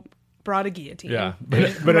also brought a guillotine. Yeah, and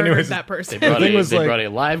but murdered anyways, that person. They thing was, like- brought a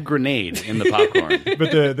live grenade in the popcorn.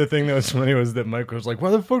 But the thing that was funny was that Mike was like, "Why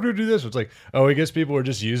the fuck do we do this?" It's like, "Oh, I guess people were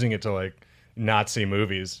just using it to like not see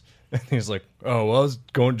movies." And he's like, "Oh, well, I was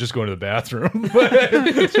just going to the bathroom." But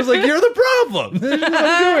it's just like, "You're the problem.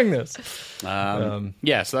 I'm doing this."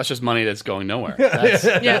 Yeah, so that's just money that's going nowhere.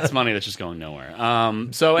 That's money that's just going nowhere.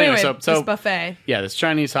 So anyway, Anyway, so this buffet. yeah, this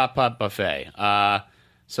Chinese hot pot buffet.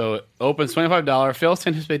 So it opens $25, fails to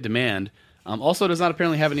anticipate demand. Also does not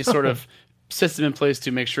apparently have any sort of system in place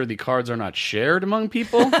to make sure the cards are not shared among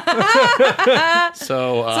people.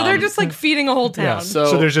 So So they're just like feeding a whole town. Yeah. So-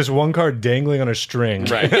 So there's just one card dangling on a string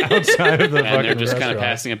Right. outside of the and fucking they're just kind of restaurant.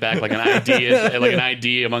 passing it back like an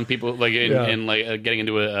ID among people, like in, Yeah. in like getting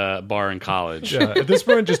into a bar in college. Yeah, at this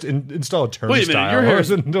point, just install a turnstile. Wait a minute, your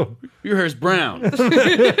hair's- Your hair's brown. This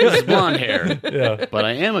is blonde hair. Yeah. But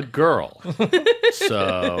I am a girl.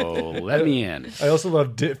 So let me in. I also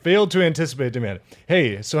love failed to anticipate demand.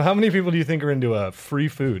 Hey, so how many people do you think are into free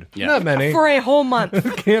food? Yeah. Not many. For a whole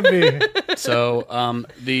month. Can't be. So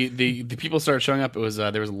the people started showing up. It was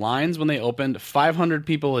there was lines when they opened. 500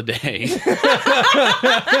 people a day, which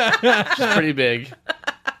is pretty big.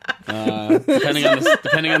 Depending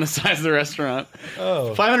on the size of the restaurant.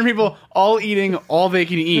 500 people all eating all they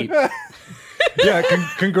can eat. Yeah,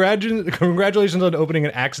 congratulations on opening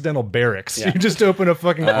an accidental barracks. Yeah. You just open a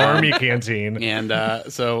fucking army canteen. And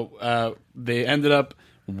so they ended up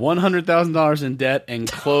 $100,000 in debt and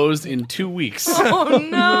closed in 2 weeks. Oh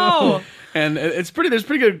no. And it's pretty. There's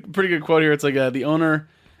pretty good quote here. It's like the owner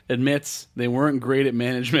admits they weren't great at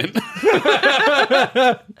management.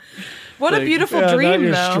 What a Like, beautiful Yeah, not dream,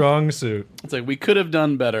 your though. strong suit. It's like we could have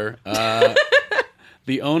done better.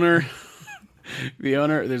 The owner.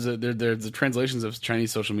 There's a translations of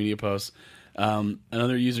Chinese social media posts.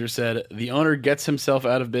 Another user said, "The owner gets himself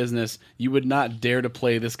out of business. You would not dare to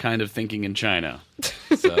play this kind of thinking in China."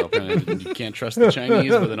 So apparently you can't trust the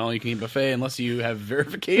Chinese with an all-you-can-eat buffet unless you have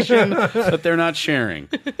verification that they're not sharing.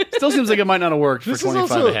 Still seems like it might not have worked for This is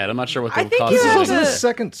 25 also- a head. I'm not sure what the I think cost you is. have Also, to- the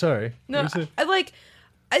second. Sorry. No, You said-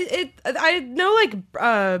 I know like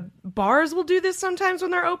bars will do this sometimes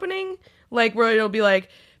when they're opening, like where it'll be like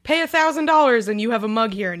pay $1,000 and you have a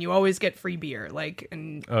mug here and you always get free beer, like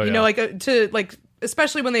and Oh, you know yeah. like to like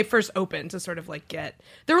especially when they first opened to sort of like get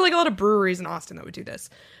there were like a lot of breweries in Austin that would do this,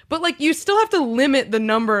 but like you still have to limit the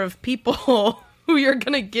number of people who you're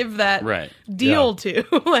gonna give that Right. deal to,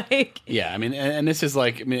 like Yeah, I mean, and this is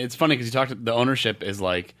like, I mean, it's funny because you talked to the ownership is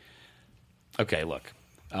like, okay, look,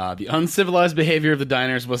 the uncivilized behavior of the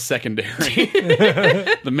diners was secondary.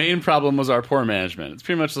 The main problem was our poor management. It's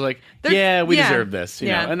pretty much like, we deserve this, you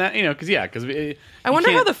know, and that, because I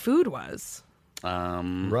wonder how the food was.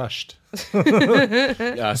 Rushed.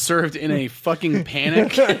 served in a fucking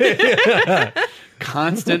panic,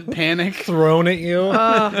 constant panic. Thrown at you.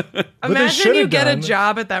 Imagine should you have get a done-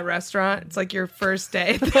 job at that restaurant. It's like your first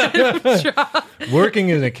day at that job. Working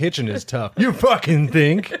in a kitchen is tough. You fucking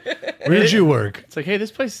think? Where did you work? It's like, hey,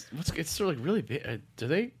 this place, it's sort of like really big.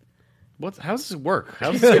 How does this work?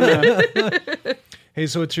 How's this gonna? Hey,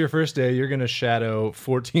 so it's your first day. You're gonna shadow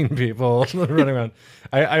 14 people running around.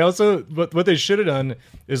 I also, what they should have done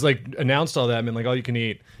is like announced all that. I mean, like all you can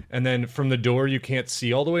eat, and then from the door you can't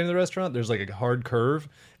see all the way into the restaurant. There's like a hard curve,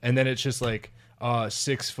 and then it's just like a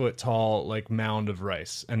 6 foot tall like mound of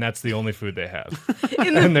rice, and that's the only food they have.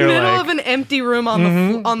 In the And they're middle like- of an empty room on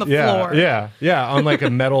the Yeah, floor. yeah, on like a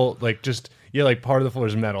metal, like just like part of the floor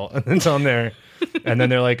is metal, and it's on there. And then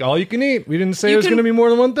they're like, all you can eat. We didn't say You it was can- going to be more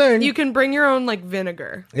than one thing. You can bring your own like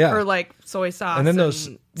vinegar, Yeah. or like soy sauce, and then those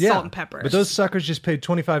salt and pepper. But those suckers just paid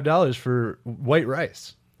 $25 for white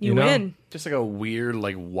rice. You know? win. Just like a weird,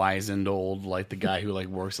 like wizened old, like the guy who like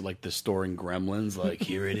works at like the store in Gremlins. Like,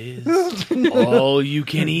 here it is, all you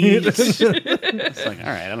can eat. It's like, all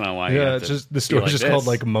right, I don't know why. you Yeah, have it's to just the be store's like just this. called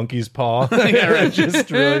like Monkey's Paw. Yeah, right. Just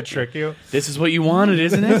really trick you. This is what you wanted,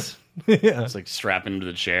 isn't it? Yeah. It's like strapping into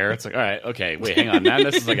the chair. It's like, all right, okay, wait, hang on. Now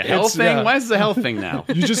this is like a health thing. yeah. Why is this a health thing now?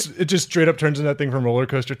 It just straight up turns into that thing from Roller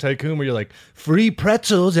Coaster Tycoon where you're like, free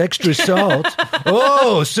pretzels, extra salt.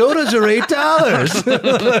 Oh, sodas are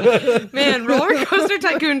 $8. Man, Roller Coaster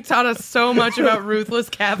Tycoon taught us so much about ruthless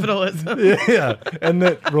capitalism. Yeah, and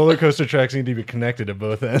that roller coaster tracks need to be connected at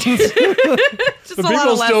both ends. Just But a lot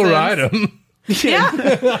people of still lessons. ride them. Yeah,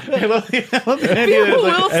 I love the idea that people it's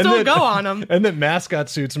like, will and still then- go on them. And that mascot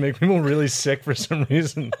suits make people really sick for some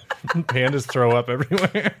reason. Pandas throw up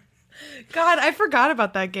everywhere. God, I forgot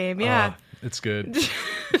about that game. Yeah. It's good.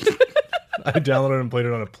 I downloaded and played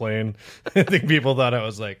it on a plane. I think people thought I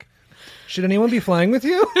was like, should anyone be flying with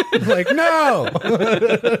you? Like, no.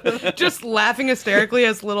 Just laughing hysterically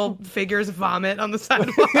as little figures vomit on the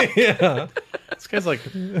sidewalk. Yeah. this guy's like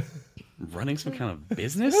running some kind of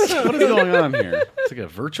business. What is going on here? It's like a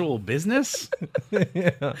virtual business.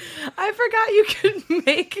 I forgot you could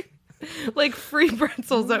make like free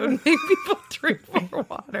pretzels that would make people drink more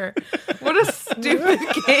water. What a stupid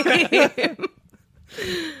game.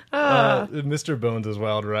 Mr. Bones'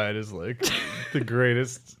 Wild Ride is like the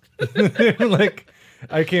greatest. Like,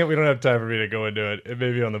 we don't have time for me to go into it. It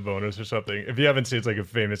may be on the bonus or something. If you haven't seen it, it's like a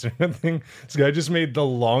famous thing. This guy just made the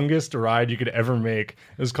longest ride you could ever make. It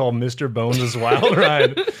was called Mr. Bones' Wild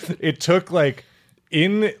Ride. It took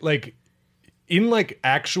in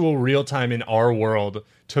actual real time in our world,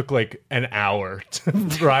 took like an hour to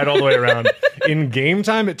ride all the way around. In game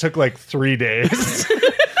time, it took like 3 days.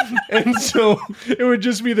 And so it would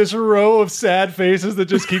just be this row of sad faces that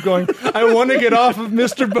just keep going, I want to get off of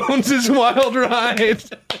Mr. Bones' Wild Ride.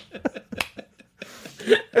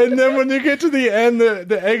 And then when you get to the end,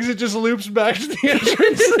 the exit just loops back to the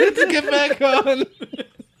entrance to get back on.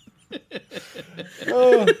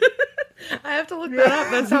 Oh, I have to look that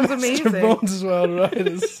up. That sounds amazing. Mr. Bones' Wild Ride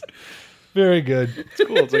is very good. It's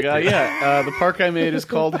cool. It's like, the park I made is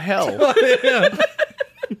called Hell.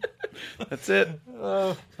 That's it.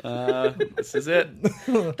 This is it.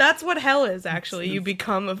 That's what hell is, actually. You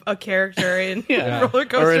become a character in Yeah. Roller Or a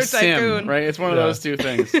Coaster sim, Tycoon. right? It's one of those two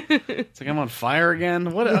things. It's like, I'm on fire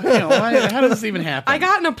again. What? How does this even happen? I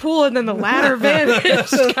got in a pool and then the ladder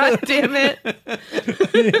vanished. God damn it.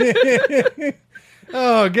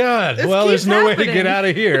 Oh, God. This Well, there's keeps no way to happening. get out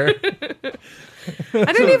of here.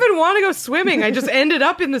 I didn't even want to go swimming. I just ended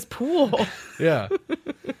up in this pool. Yeah.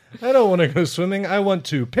 I don't want to go swimming. I want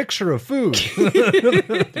to picture a food.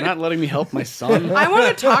 You're not letting me help my son. I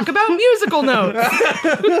want to talk about musical notes.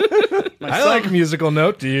 I like musical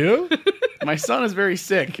note. Do you? My son is very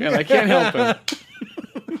sick, and I can't help him.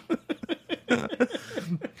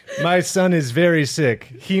 My son is very sick.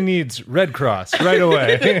 He needs Red Cross right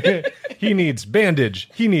away. He needs bandage.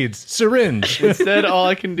 He needs syringe. Instead, all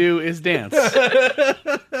I can do is dance.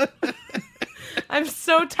 I'm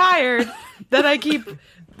so tired that I keep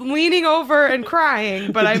leaning over and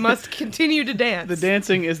crying, but I must continue to dance. The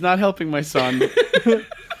dancing is not helping my son,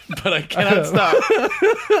 but I cannot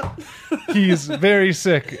stop. He's very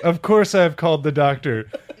sick. Of course, I've called the doctor.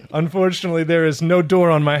 Unfortunately, there is no door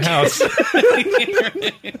on my house.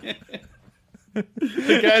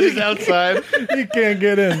 The guy's just outside. He can't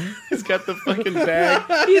get in. He's got the fucking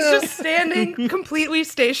bag. He's just standing completely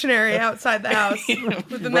stationary outside the house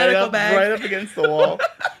with the medical bag. Right up against the wall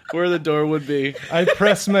where the door would be. I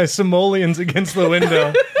press my simoleons against the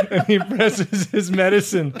window, and he presses his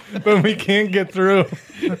medicine, but we can't get through.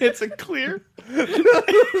 It's a clear.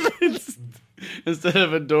 Instead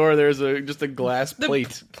of a door, there's just a glass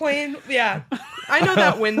plate. Plain, yeah. I know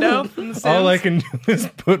that window from The Sims. All I can do is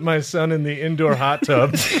put my son in the indoor hot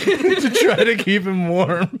tub to try to keep him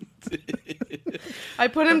warm. I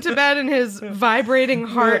put him to bed in his vibrating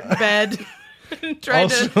heart bed.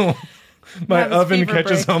 Tried to Also, my have his oven fever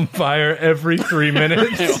catches break. on fire every 3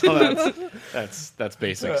 minutes. Well, that's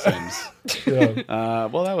basic Sims. Yeah.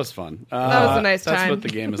 Well, that was fun. That was a nice That's time. what the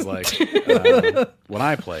game is like when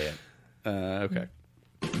I play it. Okay.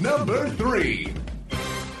 Number 3.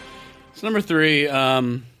 So number 3,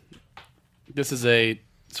 this is a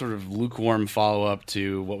sort of lukewarm follow-up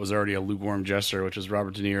to what was already a lukewarm gesture, which is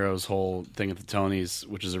Robert De Niro's whole thing at the Tonys,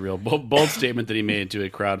 which is a real bold statement that he made to a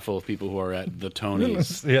crowd full of people who are at the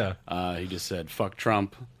Tonys. Yeah. He just said, fuck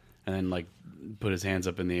Trump, and then, like, put his hands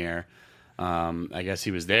up in the air. I guess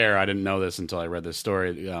he was there. I didn't know this until I read this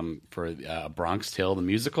story. For Bronx Tale, the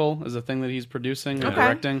musical, is a thing that he's producing and Okay.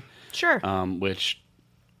 directing. Sure. Which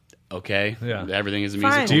okay, Yeah. everything is a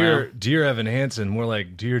Fine. musical now. Dear Evan Hansen, more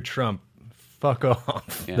like Dear Trump, fuck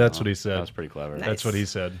off. Yeah, That's well, what he said. That was pretty clever. That's what he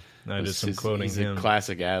said. I did some quoting he's him. a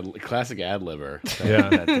classic ad-libber. Yeah.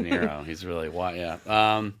 That De Niro. He's really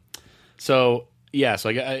yeah. So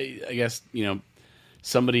I guess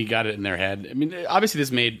somebody got it in their head. I mean, obviously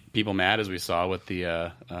this made people mad, as we saw with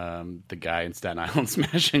the guy in Staten Island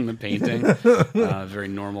smashing the painting. Very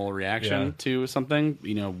normal reaction to something.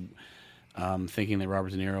 Thinking that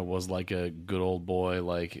Robert De Niro was like a good old boy,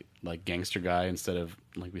 like gangster guy, instead of,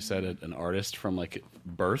 like we said, an artist from like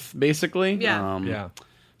birth, basically. Yeah.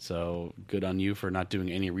 So good on you for not doing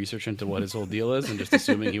any research into what his whole deal is and just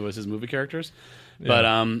assuming he was his movie characters. But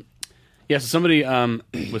so somebody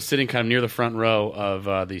was sitting kind of near the front row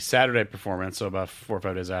of the Saturday performance, so about 4 or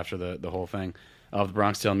 5 days after the whole thing of the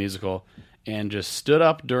Bronx Tale musical, and just stood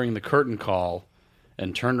up during the curtain call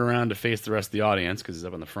and turned around to face the rest of the audience because he's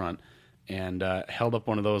up in the front, and held up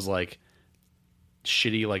one of those like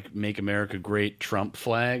shitty like "Make America Great" Trump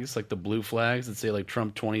flags, like the blue flags that say like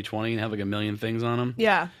Trump 2020 and have like a million things on them.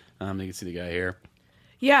 Yeah. You can see the guy here.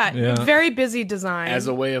 Yeah, very busy design. As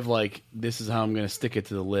a way of like, this is how I'm going to stick it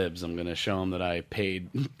to the libs. I'm going to show them that I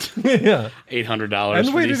paid Yeah. $800 And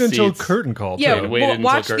for waited these until seats. curtain call, too. yeah, waited until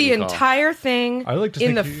watch curtain the call. entire thing I like to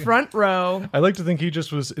in think the he- front row. I like to think he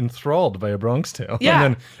just was enthralled by A Bronx Tale. Yeah.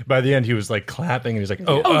 And then by the end, he was like clapping, and he was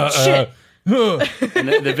like, shit. And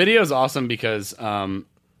the video is awesome because,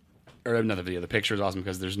 or not the video, the picture is awesome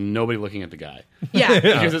because there's nobody looking at the guy. Yeah.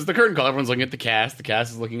 Because it's the curtain call. Everyone's looking at the cast. The cast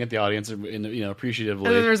is looking at the audience, appreciatively.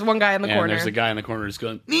 And then there's one guy in the and corner. there's a guy in the corner just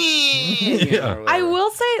going, I will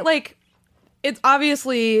say, like, it's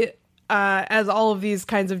obviously, as all of these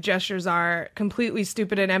kinds of gestures are, completely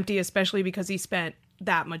stupid and empty, especially because he spent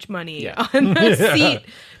that much money on a seat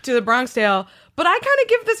to the Bronx Tale. But I kind of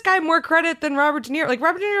give this guy more credit than Robert De Niro. Like,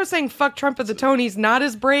 Robert De Niro saying "fuck Trump" at the Tonys, not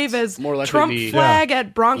as brave as more likely Trump the- flag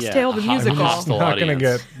at Bronx Tale the musical. hostile not going to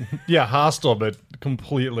audience. get, hostile, but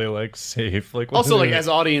completely, like, safe. Like, Also, like, as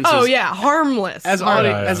audiences, Oh yeah, harmless. as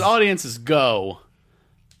Harmless. audiences go,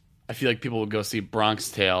 I feel like people would go see Bronx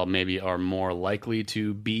Tale maybe are more likely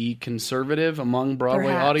to be conservative among Broadway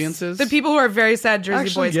Perhaps. audiences. The people who are very sad Jersey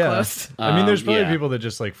Actually, Boys yeah. close. I mean, there's probably yeah. people that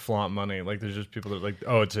just, like, flaunt money. Like, there's just people that, like,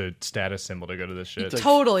 oh, it's a status symbol to go to this shit. It's like,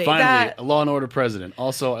 Totally, Finally, that- a Law and Order president.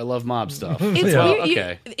 Also, I love mob stuff. It's Well, weird,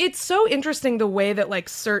 okay. it's so interesting the way that like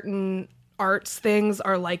certain arts things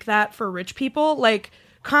are like that for rich people. Like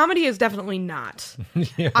comedy is definitely not.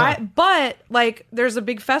 But like there's a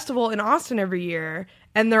big festival in Austin every year,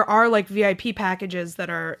 and there are like VIP packages that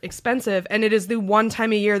are expensive, and it is the one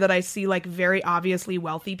time a year that I see like very obviously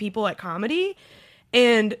wealthy people at comedy.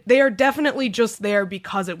 And they are definitely just there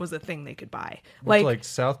because it was a thing they could buy. Like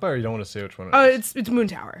South by, or you don't want to say which one it is? It's Moon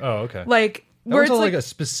Tower. Oh, okay. Like That where was it's all like a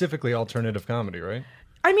specifically alternative comedy, right?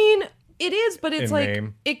 I mean, it is, but it's In like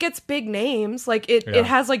name. it gets big names. Like it Yeah.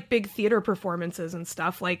 has like big theater performances and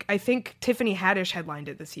stuff. Like I think Tiffany Haddish headlined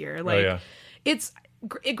it this year. Like yeah. it's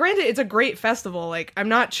granted it's a great festival. Like I'm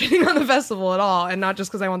not shitting on the festival at all, and not just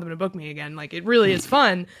because I want them to book me again. Like it really is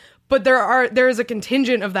fun. But there is a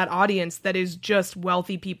contingent of that audience that is just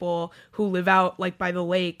wealthy people who live out like by the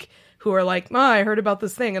lake who are like, oh, I heard about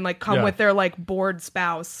this thing, and like come Yeah. with their like bored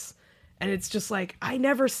spouse. And it's just like, I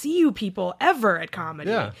never see you people ever at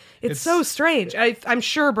comedy. Yeah. It's It's- so strange. I'm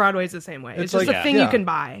sure Broadway's the same way. It's just like- a thing you can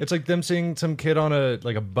buy. It's like them seeing some kid on a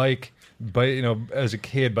bike, as a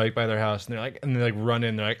kid, bike by their house, and they like run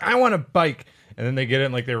in. They're like, I want a bike, and then they get it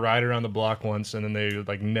and like they ride around the block once, and then they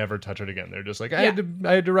like never touch it again. They're just like, I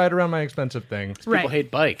had to ride around my expensive thing. People Right.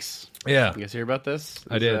 hate bikes. Yeah. You guys hear about this?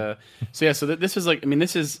 I did. So this is like, I mean,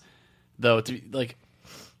 this is though to be like,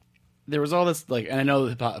 there was all this like, and I know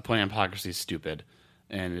the point on hypocrisy is stupid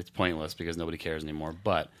and it's pointless because nobody cares anymore.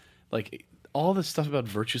 But like all this stuff about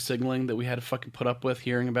virtue signaling that we had to fucking put up with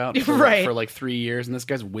hearing about for, Right. for like 3 years, and this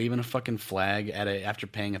guy's waving a fucking flag after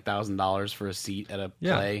paying $1,000 for a seat at a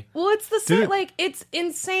Yeah. play. Well, it's the same. Dude. Like, it's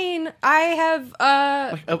insane. I have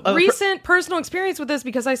a recent personal experience with this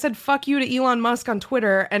because I said fuck you to Elon Musk on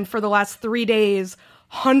Twitter, and for the last 3 days,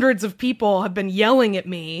 hundreds of people have been yelling at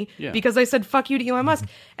me Yeah. because I said fuck you to Elon Musk.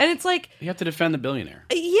 And it's like, You have to defend the billionaire.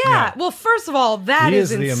 yeah. Well, first of all, that He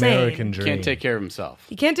is is the insane. American dream. Can't take care of himself.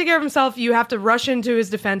 He can't take care of himself. You have to rush into his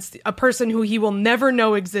defense. A person who he will never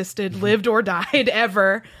know existed, lived or died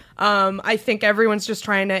ever. I think everyone's just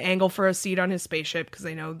trying to angle for a seat on his spaceship because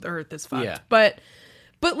they know the Earth is fucked. Yeah. But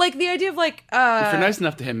like the idea of like, If you're nice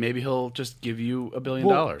enough to him, maybe he'll just give you $1 billion.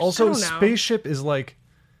 Well, also, I don't know. spaceship is like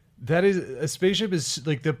a spaceship is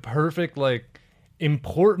like the perfect like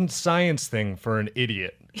important science thing for an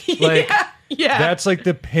idiot. Like Yeah. That's like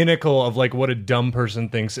the pinnacle of like what a dumb person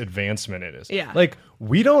thinks advancement it is. Yeah. Like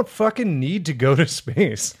we don't fucking need to go to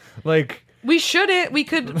space. Like We shouldn't. We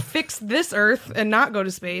could fix this Earth and not go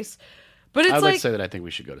to space. But it's I would like, like to say that I think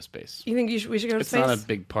we should go to space. you think we should go to It's space? not a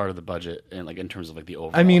big part of the budget, and like in terms of like the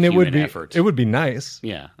overall. I mean, it would human be effort. it would be nice,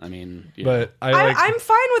 Yeah, I mean, you but I like I'm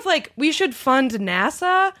fine with like we should fund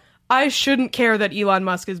NASA. I shouldn't care that Elon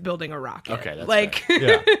Musk is building a rocket. Okay, that's like,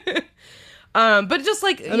 yeah. but just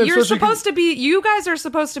like you're especially supposed to be, you guys are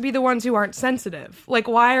supposed to be the ones who aren't sensitive. Like,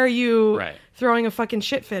 why are you Right. throwing a fucking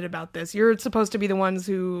shit fit about this? You're supposed to be the ones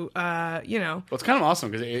who, you know. Well, it's kind of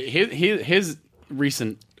awesome because his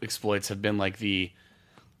recent exploits have been like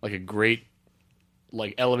a great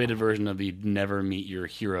like elevated version of the never meet your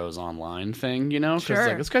heroes online thing, you know? Because Sure.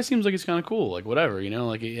 like this guy seems like he's kind of cool, like whatever, you know?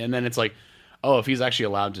 Like, and then it's like, oh, if he's actually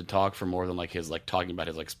allowed to talk for more than like his like talking about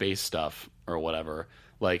his like space stuff or whatever,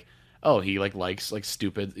 like. Oh, he like likes like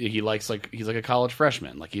stupid. He likes like he's like a college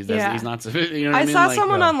freshman. Like he's Yeah. he's not. You know what I I mean? saw Like,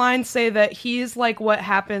 someone online say that he's like what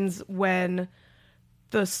happens when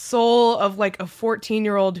the soul of like a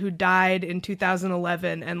 14-year-old who died in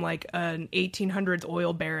 2011 and like an 1800s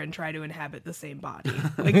oil baron try to inhabit the same body.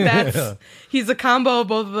 Like that's he's a combo of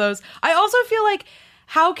both of those. I also feel like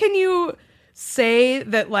how can you say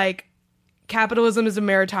that like capitalism is a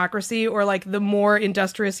meritocracy or like the more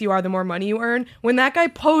industrious you are, the more money you earn when that guy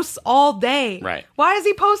posts all day? Right. Why is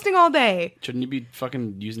he posting all day? Shouldn't you be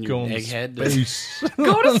fucking using your going to egghead? space.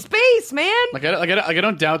 Go to space, man. I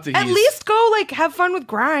don't doubt that At he's least go like have fun with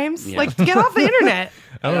Grimes. Yeah. Like get off the internet.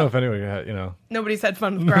 I don't know if anyone had, you know, Nobody's had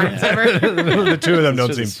fun with Grimes ever. the two of them don't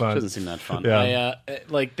doesn't- seem fun. Doesn't seem that fun. Yeah.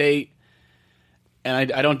 Like they,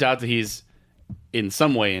 and I don't doubt that he's in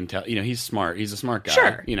some way he's smart. He's a smart guy.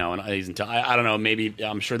 Sure. You know, and he's I don't know. Maybe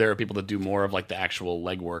I'm sure there are people that do more of like the actual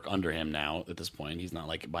legwork under him now. At this point, he's not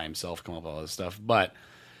like by himself come up with all this stuff. But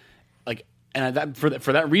like, and for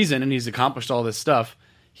that reason, and he's accomplished all this stuff.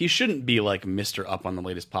 He shouldn't be like Mr. Up on the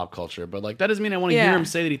latest pop culture, but like that doesn't mean I want to hear Yeah. him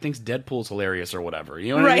say that he thinks Deadpool's hilarious or whatever.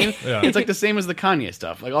 You know what I Right. mean? Yeah. It's like the same as the Kanye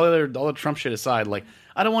stuff. Like all the Trump shit aside, like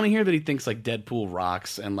I don't want to hear that he thinks like Deadpool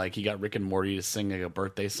rocks and like he got Rick and Morty to sing like a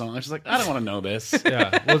birthday song. It's just like I don't want to know this.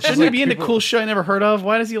 Yeah, well, it's just Shouldn't he like be into people- cool shit I never heard of?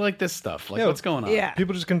 Why does he like this stuff? Like Yeah, what's going on? Yeah.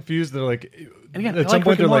 People just confused. They're like, And again, I at some like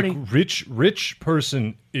point Rick they're and like, Morty. rich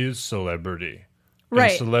person is celebrity,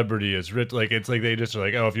 Right. And celebrity is rich. Like it's like they just are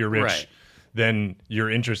like, oh, if you're rich, Right. then you're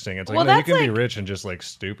interesting. It's like Well, no, you that's can be like- rich and just like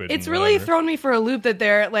stupid. It's and really whatever. thrown me for a loop that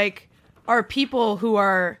there like are people who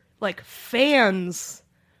are like fans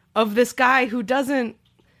of this guy who doesn't.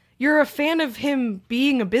 You're a fan of him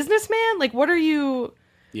being a businessman? Like what are you?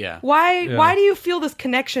 Yeah. Why do you feel this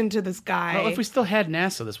connection to this guy? Well, if we still had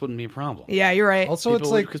NASA, this wouldn't be a problem. Yeah, you're right. Also, it's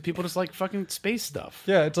like because people just like fucking space stuff.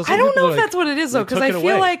 yeah, it's also I don't people know are if like, that's what it is though, because took I it feel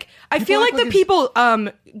away. like People act the like people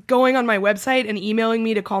going on my website and emailing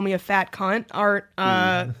me to call me a fat cunt are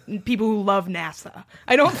people who love NASA.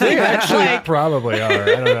 I don't think that's Actually, like probably are. I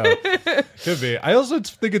don't know. Could be. I also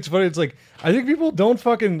think it's funny. It's like I think people don't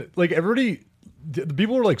fucking like everybody. The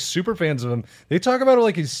people who are like super fans of him. They talk about it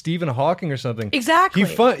like he's Stephen Hawking or something. Exactly.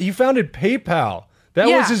 He founded PayPal. That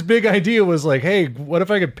Yeah. was his big idea. Was like, hey, what if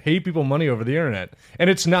I could pay people money over the internet? And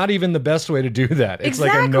it's not even the best way to do that. It's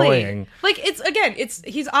like annoying. Like it's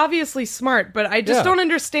he's obviously smart, but I just Yeah. don't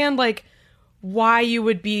understand like why you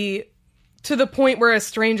would be to the point where a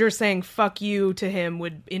stranger saying "fuck you" to him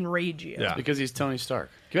would enrage you. Yeah. Because he's Tony Stark.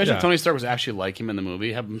 Can you imagine Yeah. if Tony Stark was actually like him in the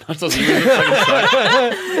movie? Those humans look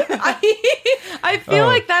fucking suck. I feel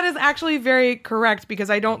like that is actually very correct because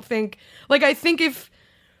I don't think I think if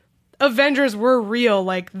Avengers were real,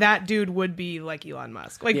 like that dude would be like Elon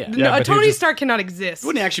Musk. Like Yeah. no, Yeah, a but he Tony just- Stark cannot exist.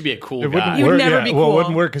 Wouldn't he actually be a cool It guy? wouldn't He would work. never yeah. be Well, cool. it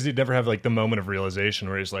wouldn't work because he'd never have like the moment of realization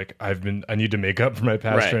where he's like, I need to make up for my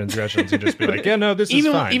past Right. transgressions. He'd just be like, yeah, no, this is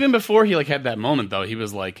even fine. even before he like had that moment though, he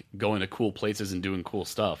was like going to cool places and doing cool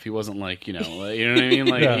stuff. He wasn't like you know what I mean.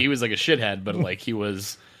 Like Yeah. he was like a shithead, but like he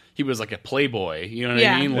was like a playboy. You know what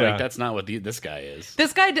Yeah. I mean? Like Yeah. that's not what this guy is.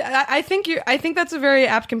 This guy, I think that's a very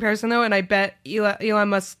apt comparison though, and I bet Elon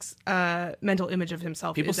Musk's mental image of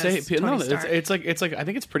himself. People is say as Tony Stark. it's like I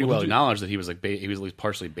think it's pretty well acknowledged that he was like he was at least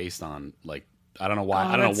partially based on like I don't know why Oh,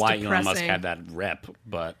 I don't know that's why Elon Musk depressing. had that rep,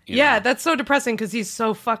 but yeah, that's so depressing because he's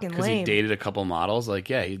so fucking because he lame. dated a couple models. Like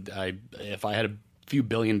yeah, if I had a few $1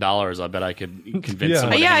 billion, I bet I could convince Yeah.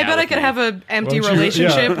 someone. to Yeah, I hang bet out I with could me. have an empty Why don't you-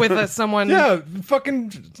 relationship yeah. with someone. Yeah,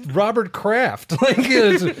 fucking Robert Kraft. Like,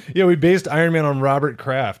 we based Iron Man on Robert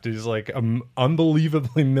Kraft. He's like an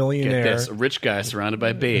unbelievably Get millionaire. this, a rich guy surrounded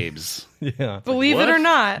by babes. Yeah, Believe What? it or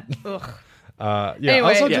not. Ugh. yeah. Anyway,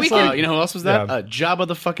 also, we just can- like, You know who else was that? Yeah. Jabba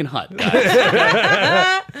the fucking Hutt, guys.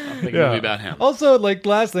 I'll make a movie about him. Also, like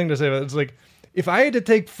last thing to say about it, it's like if I had to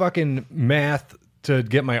take fucking math to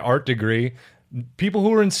get my art degree, people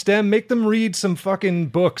who are in STEM, make them read some fucking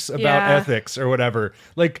books about ethics or whatever.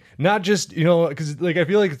 Like, not just, because like I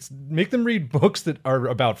feel like make them read books that are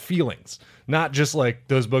about feelings, not just like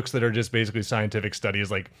those books that are just basically scientific studies,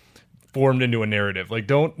 like formed into a narrative. Like,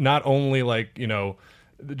 not only like,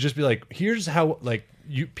 just be like, here's how like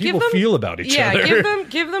people feel about each other. Yeah,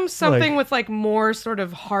 give them something with like more sort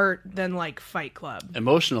of heart than like Fight Club.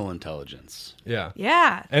 Emotional intelligence. Yeah.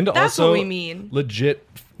 Yeah. And that's also what we mean. Legit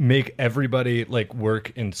make everybody like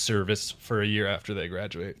work in service for a year after they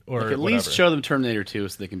graduate, or Like, at least show them Terminator 2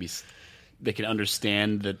 so they can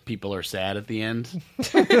understand that people are sad at the end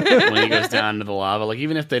when he goes down into the lava. Like,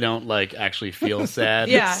 even if they don't like actually feel sad.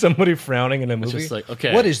 Yeah. Somebody frowning in a movie. It's just like,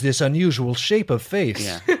 okay, what is this unusual shape of face?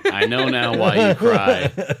 Yeah, I know now why you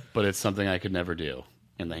cry, but it's something I could never do.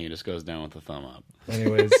 And then he just goes down with the thumb up.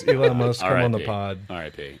 Anyways, Elon Musk, come on the pod.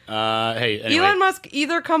 R.I.P. Hey, anyway. Elon Musk,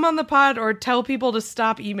 either come on the pod or tell people to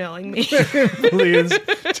stop emailing me. Please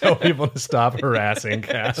tell people to stop harassing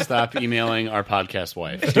Cass. Stop emailing our podcast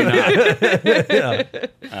wife. Do not.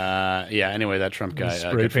 Anyway, that Trump guy.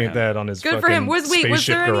 Spray paint that on his Good for him. Was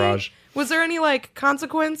spaceship there garage. Was there any like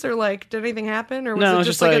consequence or like did anything happen or was No, it it's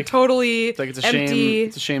just just like a like- totally It's like it's a empty? shame.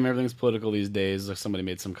 It's a shame everything's political these days. Like, somebody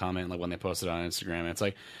made some comment like when they posted it on Instagram. And it's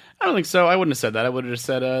like, I don't think so. I wouldn't have said that. I would have just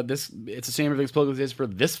said this. It's a shame everything's political these days for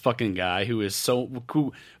this fucking guy who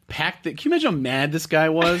packed it. Can you imagine how mad this guy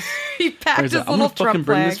was? He packed He's his like, I'm little gonna fucking Trump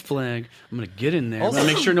bring flag. this flag. I'm gonna get in there. I'm gonna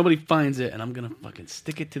make sure nobody finds it, and I'm gonna fucking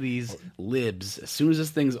stick it to these libs as soon as this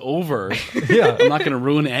thing's over. Yeah. I'm not gonna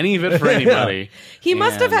ruin any of it for anybody. He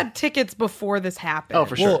must have And- had tickets before this happened. Oh,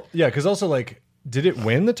 for sure. Well, yeah, because also like, did it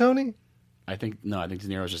win the Tony? I think De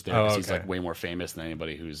Niro's just there Oh, because he's okay. like way more famous than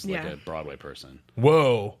anybody who's like Yeah. a Broadway person.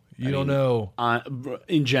 Whoa, you don't know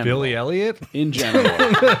In general, Billy Elliot? In general,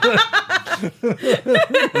 and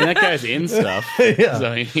that guy's in stuff. Yeah.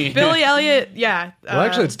 So Billy Elliot, yeah. Well,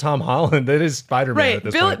 actually, it's Tom Holland. That is Spider-Man right. at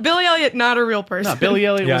this point. Billy Elliot, not a real person. No, Billy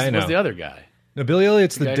Elliot Yeah, I know. was the other guy. No, Billy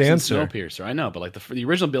Elliot's the guy who's in dancer. Snowpiercer. I know, but like the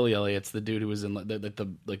original Billy Elliot's the dude who was in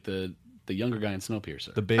the younger guy in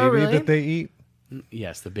Snowpiercer. The baby Oh, really? that they eat.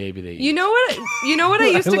 Yes, the baby they eat. You know what? I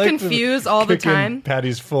used to I like confuse all the kick in time.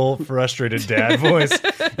 Patty's full, frustrated dad voice.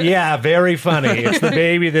 Yeah, very funny. It's the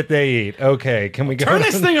baby that they eat. Okay, can we go? Turn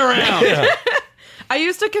this thing around. I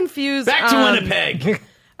used to confuse Back to Winnipeg.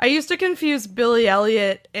 I used to confuse Billy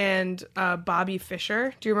Elliot and Bobby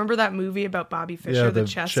Fischer. Do you remember that movie about Bobby Fischer, Yeah, the the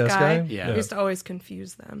chess chess guy? guy? Yeah. I used to always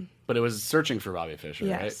confuse them. But it was searching for Bobby Fischer,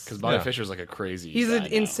 right? Yes. Because Bobby Yeah. Fischer's like a crazy. He's guy an now,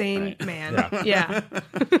 insane right? man. Yeah.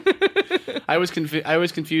 I was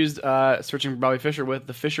confused searching for Bobby Fischer with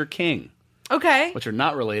the Fisher King, Okay. which are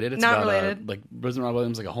not related. It's Not about, related. like, wasn't Rob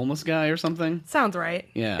Williams like a homeless guy or something? Sounds right.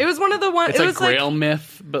 Yeah. It was one of the ones. It's It like was Grail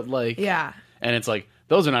myth, but like Yeah. and it's like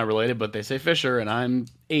those are not related, but they say Fisher, and I'm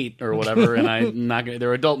 8 or whatever, and I'm not gonna.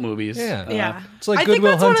 They're adult movies. Yeah. Yeah. It's like I think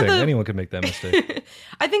Goodwill that's one of Hunting. the- Anyone could make that mistake.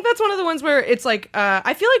 I think that's one of the ones where it's like,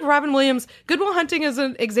 I feel like Robin Williams, Goodwill Hunting is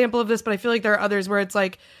an example of this, but I feel like there are others where it's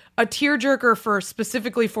like a tearjerker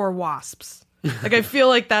specifically for wasps. Like, I feel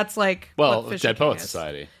like that's like, Well, what Fisher Dead King Poets is.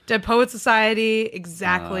 Society. Dead Poets Society,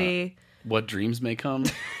 exactly. What Dreams May Come.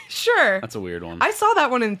 Sure. That's a weird one. I saw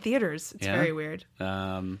that one in theaters. It's Yeah? very weird.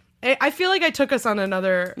 Um, I feel like I took us on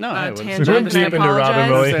another No, I wouldn't. tangent. We're and I deep into Robin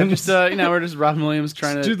apologize. Williams. just we're just Robin Williams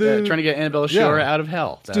trying do to the- trying to get Annabella Shore Yeah. out of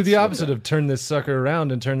hell. Do That's the what opposite of turn this sucker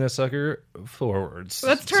around and turn this sucker forwards.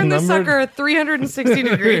 Let's turn this sucker 360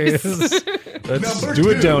 degrees. Let's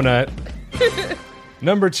do a donut.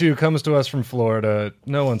 Number 2 comes to us from Florida.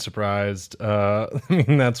 No one's surprised. I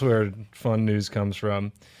mean, that's where fun news comes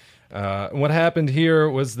from. What happened here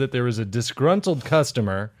was that there was a disgruntled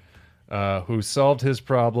customer who solved his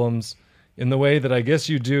problems in the way that I guess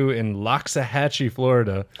you do in Loxahatchee,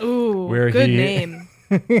 Florida. Ooh, Where good he- name.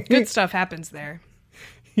 Good stuff happens there.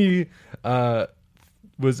 He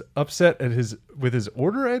was upset at with his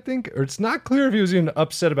order, I think, or it's not clear if he was even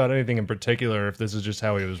upset about anything in particular, if this is just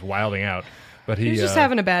how he was wilding out. But He's just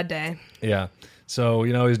having a bad day. yeah. So,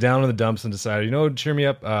 he's down in the dumps and decided, what would cheer me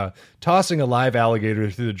up? Tossing a live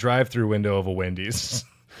alligator through the drive-through window of a Wendy's.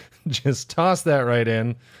 Just toss that right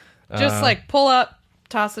in. Just like pull up,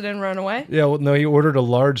 toss it in, run away. Yeah, well, no, he ordered a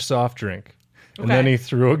large soft drink. And then Okay. he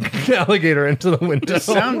threw an alligator into the window.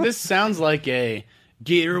 This sounds like a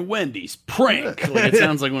Gator Wendy's prank. Like, it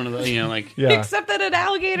sounds like one of the, Yeah. Except that an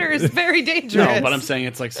alligator is very dangerous. No, but I'm saying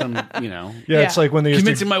it's like some, Yeah, it's like when they used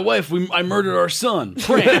convincing to... my wife I murdered our son.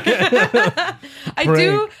 Prank.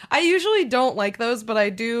 I usually don't like those, but I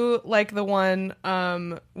do like the one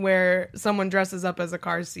where someone dresses up as a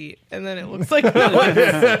car seat and then it looks like no one's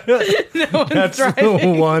That's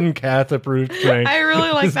driving. the one Kath-approved prank. I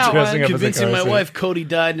really like is that dressing one. up as a Convincing car my seat. wife Cody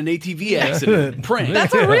died in an ATV accident. Prank.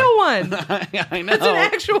 That's a real one. I know. That's an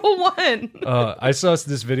actual one. I saw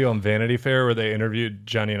this video on Vanity Fair where they interviewed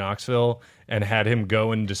Johnny Knoxville and had him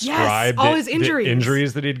go and describe all his injuries. the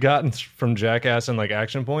injuries that he'd gotten from Jackass and like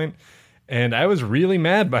Action Point. And I was really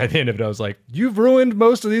mad by the end of it. I was like, you've ruined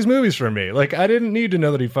most of these movies for me. Like, I didn't need to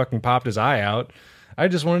know that he fucking popped his eye out. I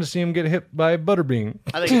just wanted to see him get hit by Butterbean.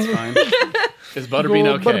 I think it's fine. Is Butterbean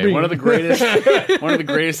Go okay? Butterbean. One of the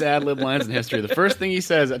greatest ad lib lines in history. The first thing he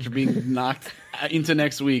says after being knocked into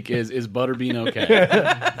next week is Butterbean okay?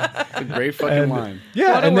 It's a great fucking line.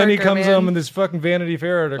 Yeah, What a and then he worker, comes man. home in this fucking Vanity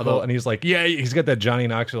Fair article, Although- and he's like, "Yeah," he's got that Johnny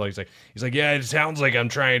Knoxville. He's like, "Yeah, it sounds like I'm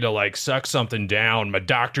trying to like suck something down. My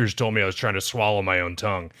doctors told me I was trying to swallow my own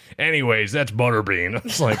tongue. Anyways, that's Butterbean."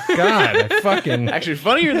 It's like, God, I fucking Actually,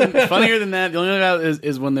 funnier than that. The only thing about it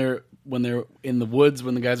is when they're in the woods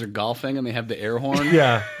when the guys are golfing and they have the air horn.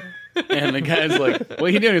 yeah. And the guy's like, "What are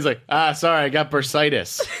you doing?" He's like, sorry, I got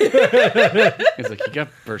bursitis." He's like, "You got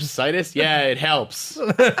bursitis? Yeah, it helps."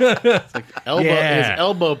 It's like his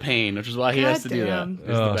elbow pain, which is why he has to do that. Goddamn. It's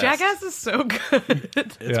the best. Jackass is so good.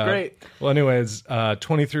 It's great. Well, anyways,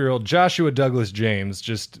 23-year-old Joshua Douglas James,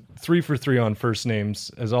 just 3 for 3 on first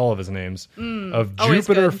names, as all of his names, of always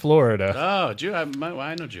Jupiter, good. Florida. Oh,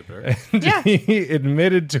 I know Jupiter. Yeah. He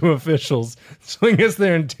admitted to officials, so I guess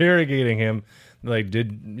they're interrogating him. Like,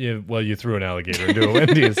 you threw an alligator into a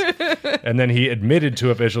Wendy's. And then he admitted to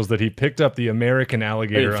officials that he picked up the American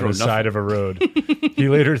alligator on throw the side of a road. He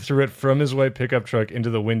later threw it from his white pickup truck into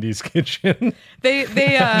the Wendy's kitchen They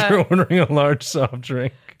after ordering a large soft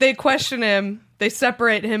drink. they question him. They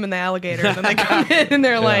separate him and the alligator. And then they come in and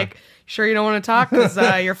they're like, "Sure you don't want to talk? Because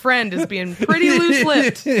your friend is being pretty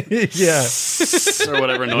loose-lipped. Yeah. Or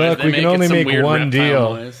whatever noise Look, they we make. can only It's some make weird one reptile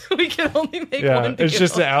deal. noise. We can only make Yeah. one deal." It's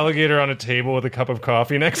just an alligator on a table with a cup of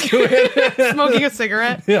coffee next to it. Smoking a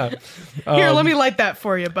cigarette. Yeah. Here, let me light that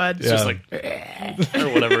for you, bud. It's just like or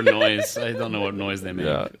whatever noise. I don't know what noise they make.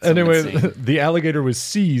 Yeah. It's something Anyway, insane. the alligator was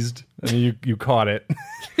seized. I mean, you caught it,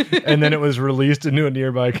 and then it was released into a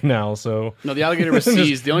nearby canal. So No, the alligator was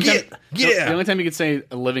seized. The only time, yeah. the only time you could say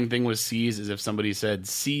a living thing was seized is if somebody said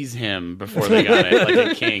 "seize him" before they got it,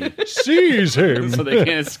 like a king, seize him. so they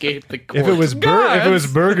can't escape the court. If it was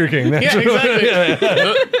Burger King, that's yeah, what-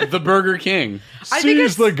 exactly. The Burger King. I think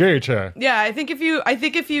Seize the gator. Yeah, I think if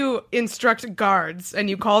you instruct guards and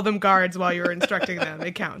you call them guards while you're instructing them,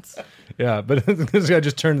 it counts. Yeah, but this guy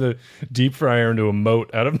just turned the deep fryer into a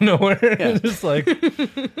moat out of nowhere. Just like,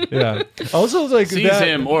 yeah. Also, like Seize that,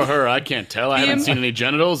 him or her. I can't tell. I haven't im- seen any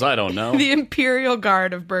genitals. I don't know. The Imperial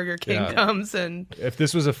Guard of Burger King Yeah. comes and If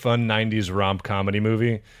this was a fun '90s romp comedy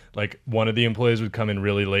movie, like one of the employees would come in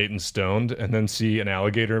really late and stoned, and then see an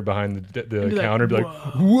alligator behind the like, counter, and be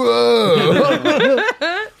like, "Whoa,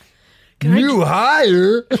 new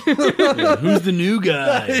hire." Who's the new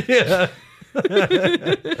guy?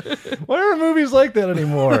 Why aren't movies like that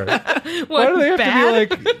anymore? Why do they have bad?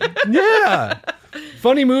 to be like, yeah?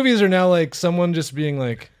 Funny movies are now like someone just being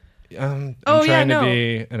like, I'm Oh, yeah, trying no. to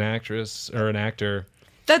be an actress or an actor.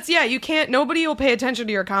 you can't. Nobody will pay attention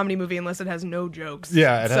to your comedy movie unless it has no jokes.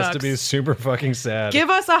 Yeah, it has to Sucks. be super fucking sad. Give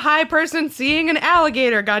us a high person seeing an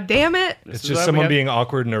alligator. God damn it! It's is just why we someone have- being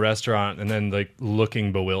awkward in a restaurant and then like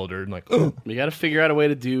looking bewildered, like, oh, We got to figure out a way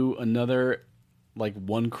to do another like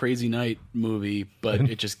One Crazy Night movie, but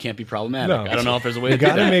it just can't be problematic. No. I don't know if there's a way to you do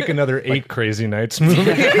got to that. make another 8 Crazy Nights movie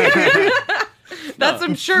That's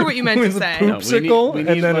I'm sure what you meant to with a say. No, poopsicle we need,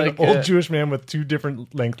 and then like, an old Jewish man with 2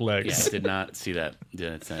 different length Yeah, legs. I did not see that.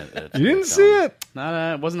 Yeah, You didn't see it?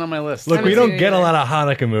 Not. It wasn't on my list. Look, we haven't seen don't it get a either. lot of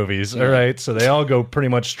Hanukkah movies, all right? So they all go pretty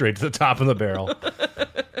much straight to the top of the barrel.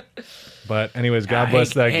 But anyways, God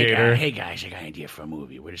bless that gator. Hey guys, I got an idea for a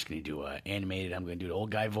movie. We're just gonna do animated. I'm gonna do the old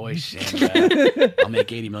guy voice, and I'll make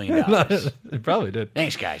 $80 million. It probably did.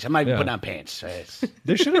 Thanks, guys. I might be Yeah. putting on pants.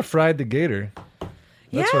 They should have fried the gator.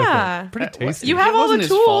 That's what I Yeah. think. Pretty tasty. You have It all the wasn't his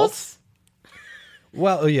tools. fault.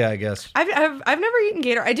 Well, yeah, I guess. I've never eaten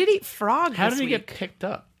gator. I did eat frog. How this did he week. get picked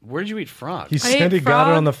up? Where did you eat frog? He ate said he got it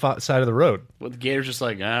frog. on the side of the road. Well, the gator's just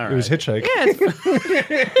like, all right. It was hitchhike. Yeah,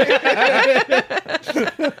 it's-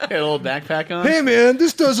 Had a little backpack on. Hey, man,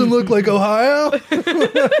 this doesn't look like Ohio. Did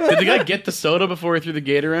the guy get the soda before he threw the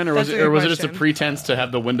gator in, or was That's it, a or good was it just a question. pretense to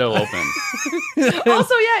have the window open?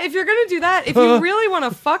 Also, yeah, if you're gonna do that, if you really want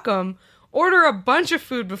to fuck them, order a bunch of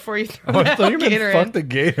food before you throw I the thought you meant alligator fuck in. the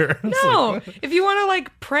gator. It's No, like, if you want to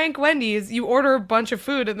like prank Wendy's, you order a bunch of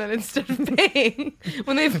food and then instead of paying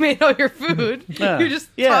when they've made all your food, you just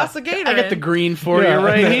toss a gator. I got the in. green for you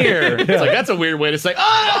right here. It's like that's a weird way to say.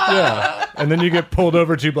 Ah! yeah. And then you get pulled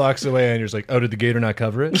over 2 blocks away, and you're just like, "Oh, did the gator not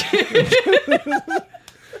cover it?"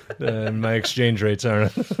 My exchange rates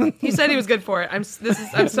aren't. He said he was good for it. I'm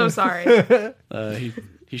so sorry.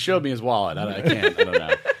 He showed me his wallet. I can't. I don't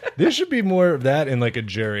know. There should be more of that in like a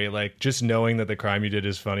jury, like just knowing that the crime you did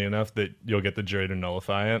is funny enough that you'll get the jury to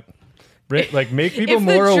nullify it. Like make people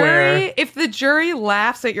more aware. If the jury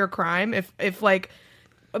laughs at your crime, if like,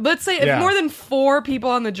 let's say if Yeah. more than 4 people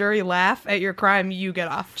on the jury laugh at your crime, you get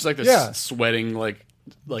off. Just like this Yeah. sweating like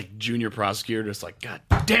junior prosecutor, just like God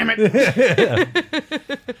damn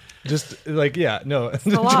it. Just like law.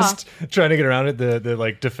 just trying to get around it. The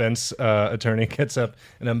like defense attorney gets up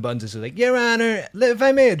and unbuttons it, like, "Your Honor, if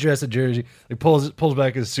I may address the jury," like pulls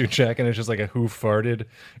back his suit check, and it's just like a "who farted"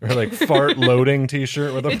 or like fart loading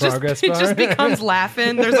T-shirt with a progress It bar. just becomes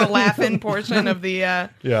laughing. There's a laughing portion of the.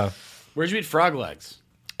 Yeah. Where'd you eat frog legs?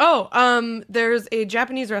 There's a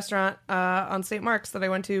Japanese restaurant on St. Mark's that I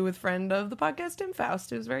went to with friend of the podcast, Tim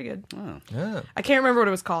Faust. It was very good. Yeah. I can't remember what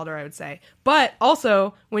it was called, or I would say. But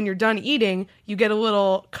also, when you're done eating, you get a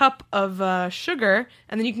little cup of sugar,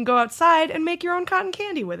 and then you can go outside and make your own cotton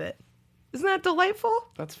candy with it. Isn't that delightful?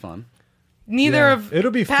 That's fun. Neither Yeah, of it'll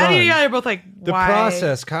be Patty fun. and I are both like, The why?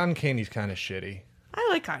 process, cotton candy's kind of shitty. I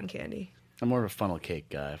like cotton candy. I'm more of a funnel cake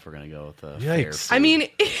guy if we're gonna go with the Yikes. I mean,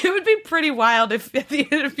 it would be pretty wild if at the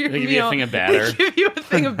end of your They give you a meal, thing of batter. they give you a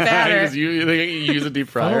thing of batter. you use a deep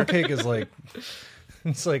Funnel fryer. cake is like,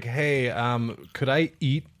 it's like, hey, could I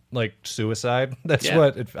eat like suicide? That's Yeah.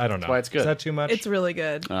 what I don't know. why it's good. Is that too much? It's really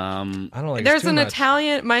good. I don't like. There's it's too an much.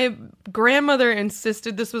 Italian. My grandmother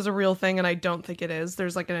insisted this was a real thing, and I don't think it is.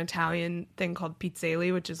 There's like an Italian thing called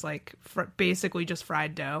pizzelle, which is like basically just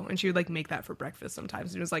fried dough, and she would like make that for breakfast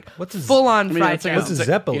sometimes. It was like What's a full on I mean, fried it's like dough. What's a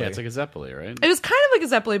zeppoli? Yeah, it's like a zeppoli, right? It was kind of like a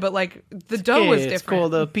zeppoli, but like the dough was different. It's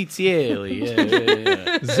called a pizzielli.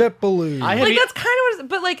 Yeah. Zeppoli. I have Like eat- that's kind of what,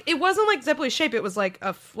 but like it wasn't like zeppoli shape. It was like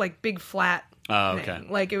a like big flat. Oh, thing. okay.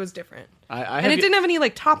 Like it was different, I and it didn't have any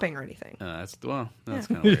like topping or anything. That's kind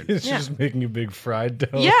of weird. It's Yeah. just making a big fried dough.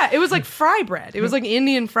 Yeah, it was like fry bread. It was like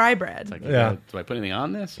Indian fry bread, Like, Yeah. do I put anything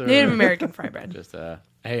on this? Or Native American fry bread. Just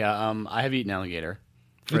hey, I have eaten alligator.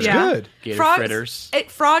 It's Yeah. good. Gator Frogs- fritters.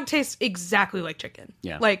 Frog tastes exactly like chicken.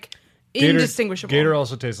 Yeah. Like Gator- indistinguishable. Gator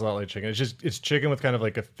also tastes a lot like chicken. It's chicken with kind of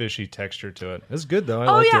like a fishy texture to it. It's good though. I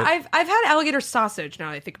Oh liked yeah, it. I've had alligator sausage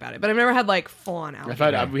now that I think about it, but I've never had like full on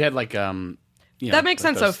alligator. We had like That makes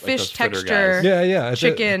like sense, those- though. like Fish those fritter texture. guys. Yeah. It's a-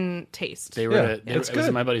 chicken taste. They were. Yeah, It it's was at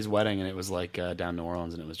good. my buddy's wedding, and it was like down New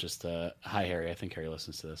Orleans, and it was just hi Harry. I think Harry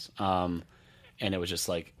listens to this. And it was just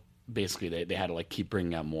like basically they had to like keep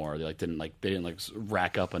bringing out more. They didn't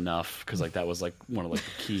rack up enough because like that was like one of like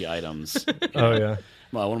the key items. Oh yeah.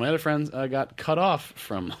 Well, one of my other friends got cut off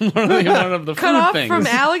from one of the Cut food off things. from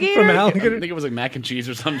alligator. From I alligator. think it was like mac and cheese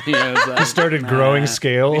or something. It was, He started growing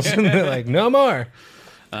scales and they're like, no more.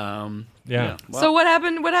 Yeah. Well, So what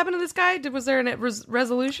happened? What happened to this guy? Was there a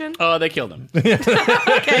resolution? oh, they killed him.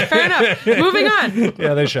 Okay, fair enough. Moving on.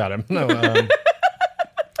 Yeah, they shot him. No,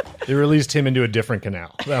 they released him into a different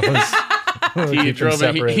canal. That was He drove. He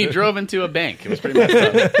separated. drove into a bank. It was pretty messed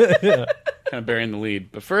up. Kind of burying the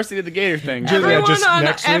lead. But first, he did the gator thing. Everyone just on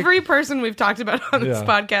next week- every person we've talked about on this Yeah.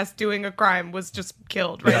 podcast doing a crime was just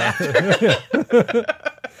killed right after.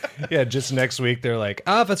 Yeah, just next week they're like,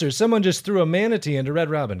 officer, someone just threw a manatee into Red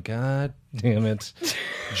Robin. God damn it.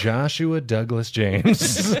 Joshua Douglas James.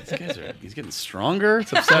 He's getting stronger.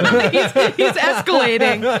 It's upsetting. He's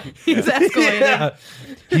escalating. He's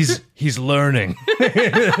escalating. He's learning.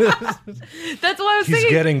 That's what I was He's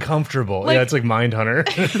thinking. getting comfortable. Like- Yeah, it's like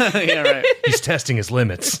Mindhunter. Yeah, right. He's testing his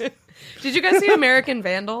limits. Did you guys see American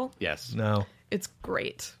Vandal? Yes. No. It's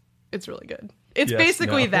great. It's really good. It's Yes,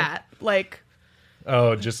 basically no. that. Like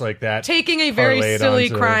Oh, just like that. taking a very Parlayed silly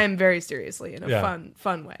onto- crime very seriously in a Yeah.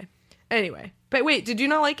 fun way. Anyway, but wait, did you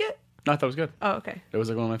not like it? No, I thought it was good. Oh, okay. It was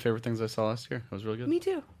like one of my favorite things I saw last year. It was really good. Me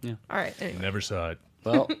too. Yeah. All right. Anyway. Never saw it.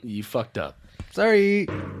 Well, you fucked up. Sorry.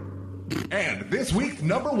 And this week's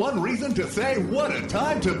number one reason to say what a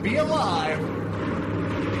time to be alive.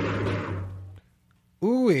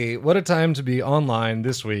 Ooh, what a time to be online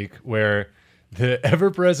this week where the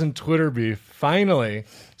ever-present Twitter beef, finally,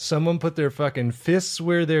 someone put their fucking fists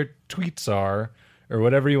where their tweets are, or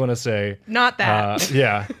whatever you want to say. Not that.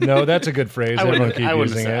 Yeah. No, that's a good phrase. Everyone keep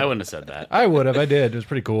using it. I wouldn't have said that. I would have. I did. It was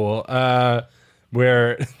pretty cool.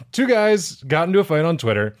 where two guys got into a fight on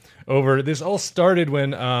Twitter over this. All started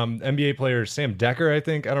when NBA player Sam Decker, I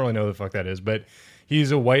think, I don't really know who the fuck that is, but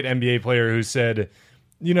he's a white NBA player who said,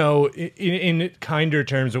 you know, in kinder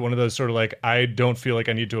terms, one of those sort of like, I don't feel like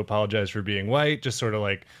I need to apologize for being white. Just sort of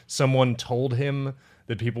like someone told him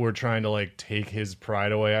that people were trying to like take his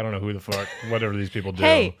pride away. I don't know who the fuck, whatever these people do.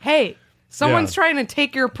 Hey, someone's Yeah. trying to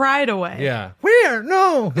take your pride away. Yeah. Where?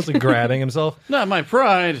 No. He's like grabbing himself. Not my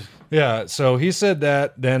pride. Yeah, so he said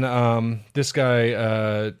that. Then this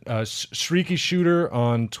guy, Shrieky Shooter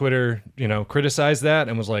on Twitter, you know, criticized that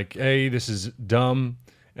and was like, "Hey, this is dumb."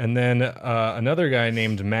 And then another guy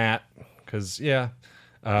named Matt, because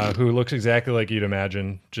who looks exactly like you'd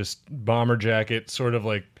imagine, just bomber jacket, sort of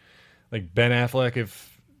like Ben Affleck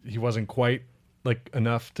if he wasn't quite like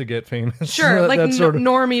enough to get famous. Sure, like That sort of-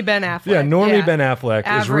 normie Ben Affleck. yeah, normie Ben Affleck is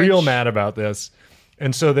Average. real mad about this.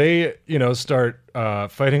 And so they, you know, start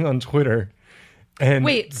fighting on Twitter. And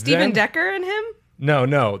Wait, Steven then- Decker and him?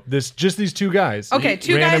 No. Just these two guys. Okay,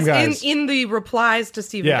 two Random guys in the replies to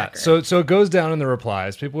Steven Yeah, Decker. so it goes down in the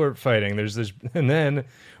replies. People are fighting. There's this, and then,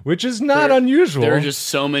 which is not unusual. There are just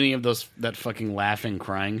so many of that fucking laughing,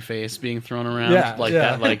 crying face being thrown around. Yeah, like yeah.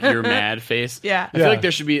 that, like you're mad face. Yeah. I feel Yeah. like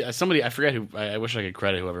there should be somebody, I forget who, I wish I could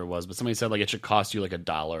credit whoever it was, but somebody said like it should cost you like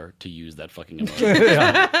 $1 to use that fucking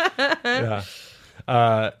emoji.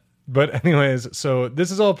 yeah. But anyways, so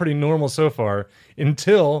this is all pretty normal so far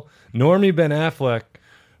until Normie Ben Affleck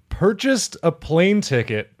purchased a plane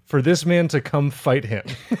ticket for this man to come fight him.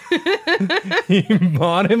 He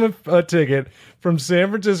bought him a ticket from San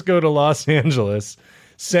Francisco to Los Angeles,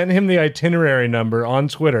 sent him the itinerary number on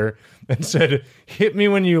Twitter, and said, "Hit me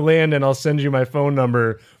when you land and I'll send you my phone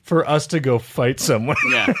number for us to go fight someone."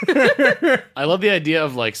 Yeah. I love the idea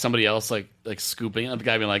of like somebody else like scooping up the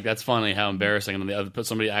guy being like, "That's funny, how embarrassing," and then the other put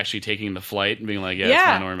somebody actually taking the flight and being like, "Yeah, it's Yeah.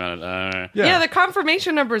 fine, don't worry about it." Yeah, the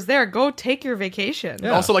confirmation number's there. Go take your vacation. Yeah.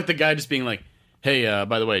 Also, like the guy just being like, "Hey,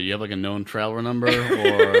 by the way, do you have like a known traveler number, or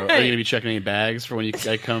are you gonna be checking any bags for when you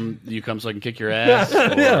come so I can kick your ass?"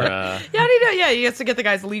 Or, You have to get the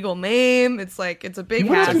guy's legal name. It's like, it's a big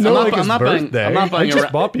wouldn't hassle. know, like, I'm his not buying. birthday. I'm not I buying.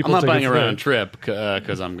 just bought people I'm not buying tickets a there. round trip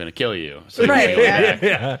because I'm gonna kill you. So Right, you can go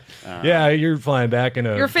yeah. back. Yeah, you're flying back in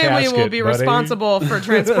a Your family will casket, be buddy. responsible for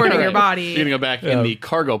transporting your You're body. gonna go back in the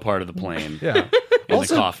cargo part of the plane. Yeah. In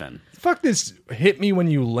Also, the coffin. Fuck this hit me when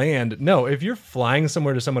you land. No, if you're flying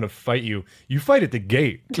somewhere to someone to fight you, you fight at the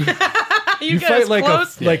gate. You get fight as like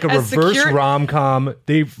close a as reverse secure- rom-com.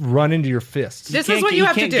 They run into your fists. This is what you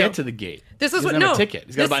have to can't do. get to the gate. This is He what- doesn't have no. a ticket.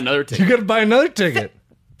 He's got to This- buy another You ticket. got to buy another ticket.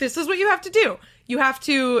 This is what you have to do.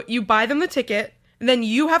 You buy them the ticket, and then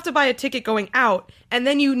you have to buy a ticket going out, and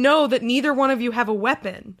then you know that neither one of you have a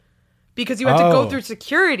weapon because you have to Oh. go through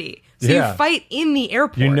security. So Yeah. you fight in the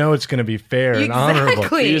airport. You know it's going to be fair and honorable.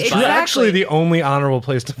 Exactly. You just buy- Exactly. Actually, the only honorable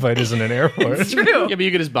place to fight is in an airport. It's true. Yeah, but you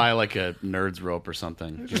could just buy like a nerd's rope or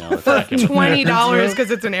something. You know, $20 because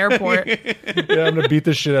it's an airport. Yeah, I'm going to beat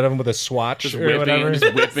the shit out of him with a swatch just or whatever.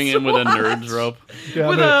 whipping him with a nerd's rope, Yeah, I'm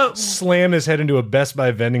with gonna a- slam his head into a Best Buy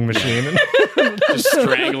vending machine. just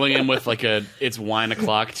strangling him with like a "It's wine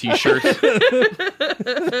o'clock" T-shirt.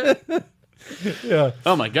 Yeah,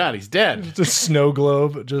 Oh my god, he's dead. it's a snow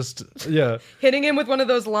globe. Just yeah. Hitting him with one of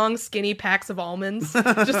those long, skinny packs of almonds.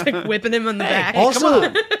 Just like whipping him in the back.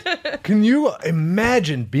 Also, can you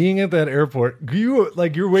imagine being at that airport?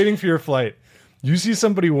 You're waiting for your flight. You see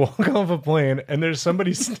somebody walk off a plane, and there's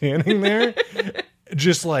somebody standing there,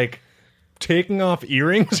 just like taking off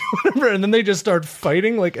earrings or whatever, and then they just start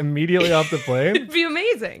fighting like immediately off the plane. It'd be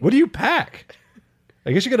amazing. What do you pack?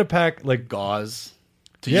 I guess you got to pack like Gauze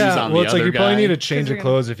to use yeah. on Well, the it's other like you guy. probably need to change 'Cause your you're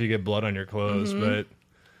clothes if you get blood on your clothes, but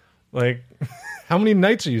like, how many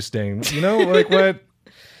nights are you staying? You know, like what?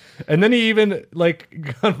 And then he even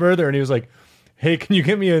like got further, and he was like, "Hey, can you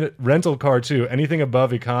get me a rental car too? Anything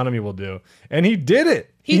above economy will do." And he did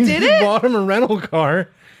it. He did it? Bought him a rental car.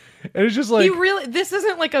 And it's just like This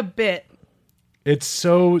isn't like a bit. it's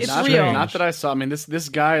so It's strange. real. Not that I saw. I mean, this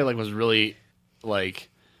guy like was really like.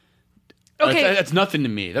 Okay. That's nothing to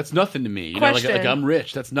me. That's nothing to me. You know, like Question. I'm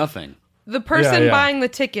rich. That's nothing. The person Yeah. buying the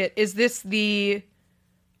ticket, is this the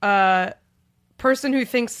person who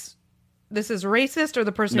thinks this is racist or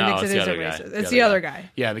the person who No, thinks it's it the isn't other guy. racist? It's the other guy.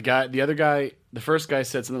 Yeah, the other guy. The first guy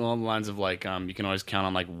said something along the lines of like, you can always count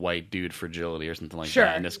on like white dude fragility or something like Sure.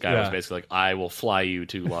 that. And this guy was Yeah. basically like, I will fly you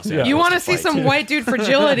to Los Angeles. You want to to see fight. some white dude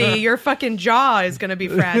fragility, your fucking jaw is going to be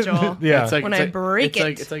fragile. Yeah. It's like, when it's I like- break it's it.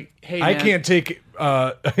 Like, it's like, hey, I man, can't take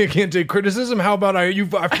I can't take criticism. How about I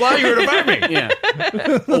fly you to fight me? Yeah.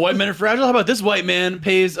 White men are fragile. How about this white man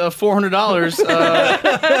pays $400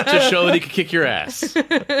 to show that he could kick your ass?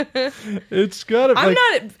 It's gotta. I'm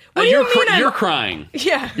not. What do you mean? You're crying.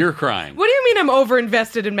 Yeah. You're crying. What do you mean I'm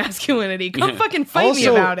overinvested in masculinity? Come fucking fight me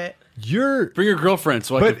Also, about it. Bring your girlfriend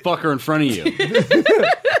so I can fuck her in front of you.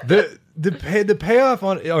 The payoff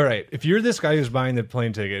on all right. If you're this guy who's buying the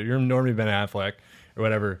plane ticket, you're normally Ben Affleck or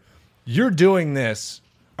whatever. You're doing this.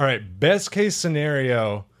 All right. Best case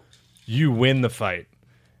scenario, you win the fight,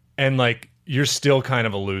 and like you're still kind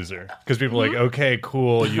of a loser because people are like, okay,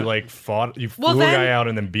 cool, you like flew a guy out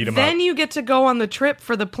and then beat him up. Then you get to go on the trip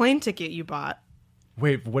for the plane ticket you bought.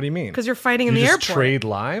 Wait, what do you mean? Because you're fighting in you the just airport. trade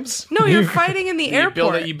lives? No, you're fighting in the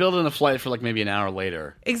airport. You build in a flight for like maybe an hour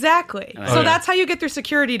later. Exactly. So that's how you get their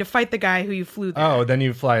security to fight the guy who you flew there. Oh, then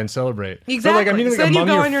you fly and celebrate. Exactly. So, like, I mean, like, So then you among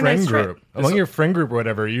go your on your friend nice trip. group, among your friend group or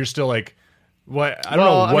whatever, you're still like, what? I don't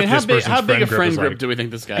know what this person's how big a group friend is group like. do we think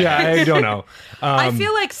this guy Yeah, has? I don't know. I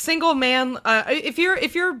feel like single man. If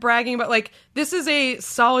you're bragging about like this is a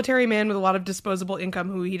solitary man with a lot of disposable income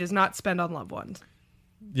who he does not spend on loved ones.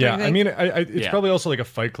 Yeah, think? I mean, it's Yeah. probably also like a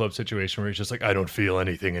Fight Club situation where he's just like, I don't feel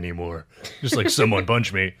anything anymore. Just like someone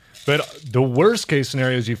punch me. But the worst case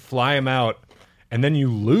scenario is you fly him out and then you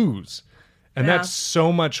lose. And Yeah. that's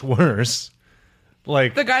so much worse.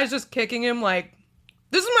 Like, The guy's just kicking him like,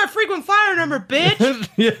 "This is my frequent flyer number, bitch.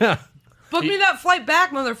 yeah. Book me that flight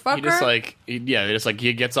back, motherfucker." He just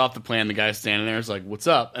he gets off the plane. The guy's standing there. Is like, "What's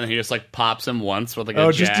up?" And he just like pops him once with like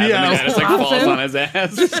a just- jab, yeah. and the guy just like Pops falls him. on his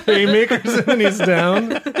ass. Haymakers and he's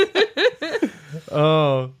down.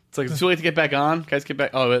 Oh. It's like it's too late to get back on. Guys, get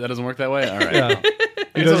back. Oh, that doesn't work that way. All right. Yeah.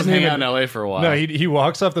 He doesn't hang out in LA for a while. No, he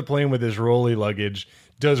walks off the plane with his rolly luggage,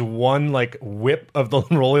 does one like whip of the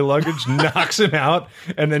rolly luggage, knocks him out,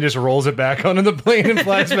 and then just rolls it back onto the plane and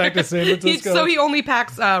flies back to San Francisco. So he only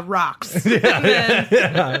packs rocks.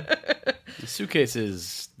 Yeah. The suitcase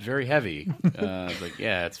is very heavy.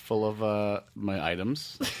 It's full of my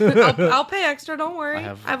items. I'll pay extra. Don't worry. I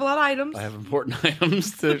have have a lot of items. I have important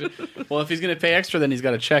items to. Well, if he's going to pay extra, then he's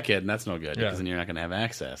got to check it, and that's no good because then you're not going to have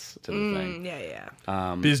access to the thing.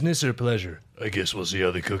 Yeah. Business or pleasure? I guess we'll see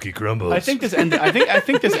how the cookie crumbles. I think this ended. I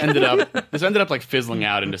think this ended up like fizzling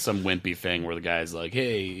out into some wimpy thing where the guy's like,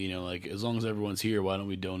 "Hey, like as long as everyone's here, why don't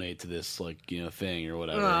we donate to this thing or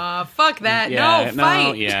whatever?" Aw, fuck that. Yeah, no,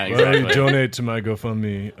 fight. Yeah, Why don't you exactly. donate to my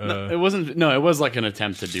GoFundMe? It wasn't. No, it was like an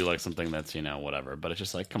attempt to do like something that's whatever. But it's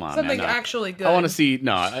just like, come on, Something man, no. actually good. I want to see.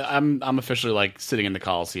 No, I'm officially like sitting in the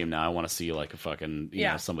Coliseum now. I want to see like a fucking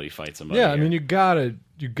somebody fight somebody. Yeah, I here. mean, you gotta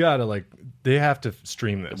like they have to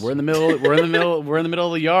stream this. We're in the middle. We're in the middle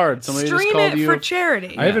of the yard. Somebody just Stream called it you. for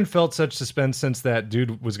charity. I haven't felt such suspense since that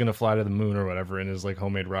dude was gonna fly to the moon or whatever in his like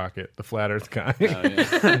homemade rocket, the flat Earth guy.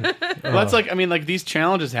 Well, that's like, I mean, like these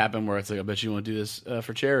challenges happen where it's like, I bet you won't do this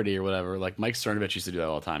for charity or whatever. Like Mike Cernovich used to do that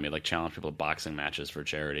all the time. He'd like challenge people to boxing matches for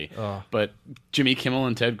charity. But Jimmy Kimmel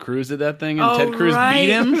and Ted Cruz did that thing, and Oh, Ted Cruz right. beat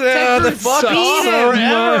him. Ted Cruz Fuck beat off him.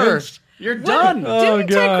 forever. You're done. Didn't Ted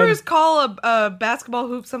God. Cruz call a basketball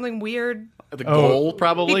hoop something weird? The goal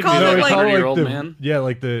probably. He called because it, he's like- a call it, 30-year-old the, man. yeah,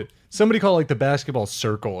 like somebody called like the basketball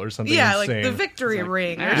circle or something. Yeah, like insane. the victory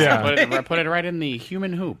ring. Or Yeah. something. Put it right in the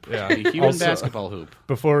human hoop. Yeah. The human Also- basketball hoop.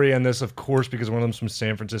 Before we end this, of course, because one of them's from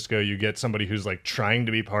San Francisco, you get somebody who's like trying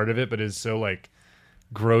to be part of it, but is so like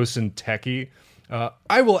gross and techie.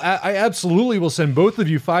 I absolutely will send both of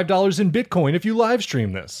you $5 in Bitcoin if you live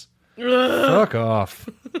stream this. Fuck off.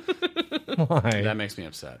 Why? That makes me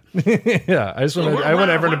upset. Yeah, I want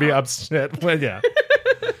everyone to be upset. Well, yeah.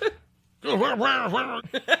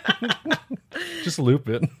 Just loop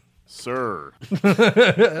it. Sir. I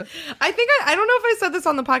think I don't know if I said this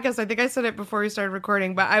on the podcast. I think I said it before we started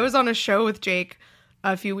recording, but I was on a show with Jake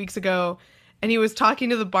a few weeks ago, and he was talking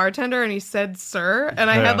to the bartender, and he said "sir," and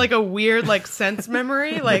I Yeah. had like a weird like sense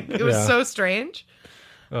memory, like it was Yeah. so strange.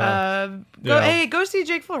 Yeah. Go see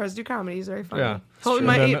Jake Flores do comedy. He's very funny. Yeah, He'll- true.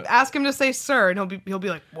 might- And then- ask him to say "sir," and he'll be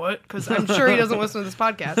like, "What?" Because I'm sure he doesn't listen to this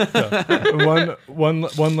podcast.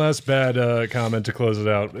 One last bad comment to close it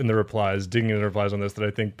out in the replies, digging into the replies on this that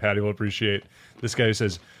I think Patty will appreciate. This guy who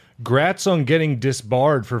says, "Grats on getting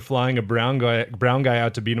disbarred for flying a brown guy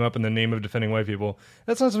out to beat him up in the name of defending white people."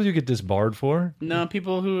 That's not something you get disbarred for. No,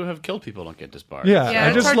 people who have killed people don't get disbarred. Yeah, Yeah, I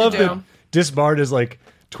it's just hard to love do. that disbarred is like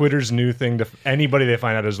Twitter's new thing to anybody they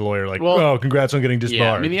find out as a lawyer. Like, Well, oh, congrats on getting disbarred.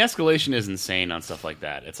 Yeah, I mean the escalation is insane on stuff like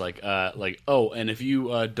that. It's like, oh, and if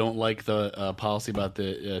you don't like the policy about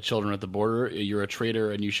the children at the border, you're a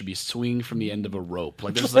traitor and you should be swinging from the end of a rope.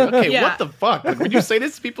 Like, there's like, okay, Yeah. what the fuck? Like, would you say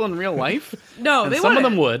this to people in real life? No, And they some of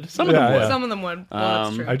wouldn't. them would. Some of them Yeah, would. yeah. Some of them would. Well,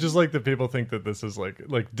 that's true. I just like that people think that this is like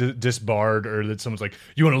disbarred, or that someone's like,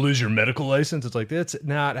 you want to lose your medical license? It's like, that's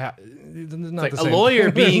not not Like the a same.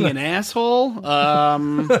 lawyer being an asshole, Hold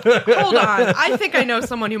on. I think I know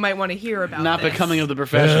someone who might want to hear about not this. becoming of the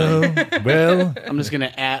profession. well, I'm just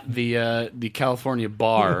gonna at the California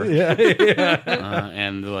bar, yeah.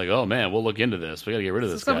 and they're like, "Oh man, we'll look into this. We gotta get rid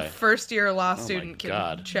of this Some guy." first-year law student can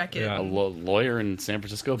God. check it. Yeah. A lawyer in San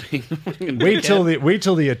Francisco being Wait till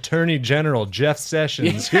the Attorney General Jeff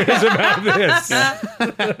Sessions hears about this.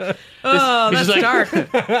 Oh, He's that's just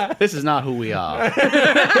like- dark. This is not who we are.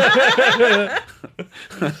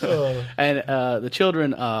 And the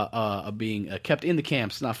children are being kept in the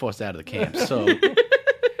camps, not forced out of the camps. So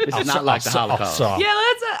this is not like the Holocaust. Yeah,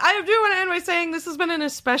 I do want to end by saying this has been an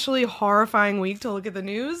especially horrifying week to look at the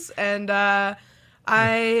news, and I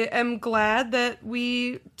am glad that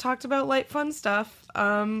we talked about light, fun stuff.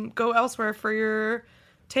 Go elsewhere for your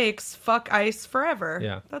takes. Fuck ICE forever.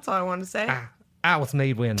 Yeah. That's all I wanted to say. I was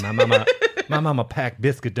made when my mama packed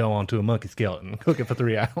biscuit dough onto a monkey skeleton, cook it for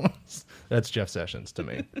 3 hours. That's Jeff Sessions to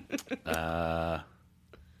me.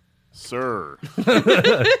 Sir.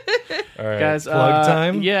 All right, Guys, plug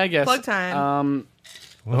time. Yeah, I guess. Plug time.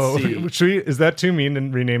 Whoa, let's see. is that too mean to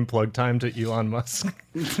rename plug time to Elon Musk?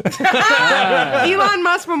 Elon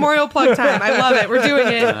Musk Memorial Plug Time. I love it. We're doing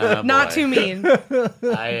it. Oh, Not boy. too mean. I'm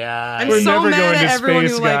I'm We're so never mad going at to everyone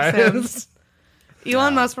space, who likes him. guys.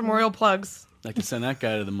 Elon Musk Memorial Plugs. like to send that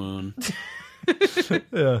guy to the moon.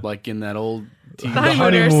 Like in that old TV. The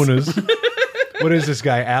honeymooners. Honeymooners. What is this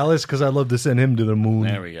guy, Alice? Because I'd love to send him to the moon.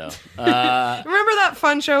 There we go. Remember that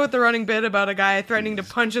fun show with the running bit about a guy threatening to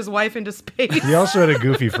punch his wife into space? He also had a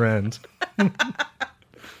goofy friend.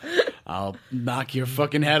 I'll knock your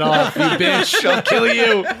fucking head off, you bitch. I'll kill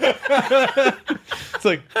you. It's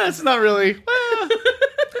like, that's not really.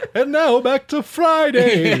 And now back to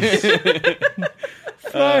Fridays.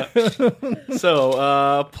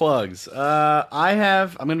 So, plugs. I'm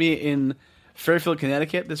going to be in Fairfield,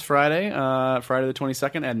 Connecticut this Friday, Friday the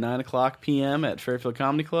 22nd at 9 o'clock p.m. at Fairfield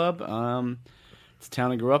Comedy Club. It's a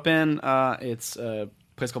town I grew up in. It's a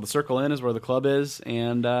place called the Circle Inn is where the club is,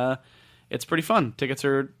 and it's pretty fun. Tickets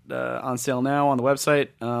are on sale now on the website.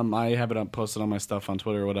 I have it posted on my stuff on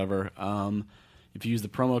Twitter or whatever. If you use the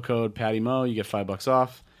promo code PattyMo, you get $5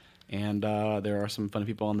 off. And there are some funny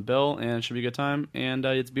people on the bill, and it should be a good time. And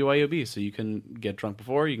it's BYOB, so you can get drunk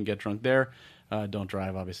before, you can get drunk there. Don't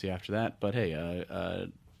drive, obviously, after that. But hey,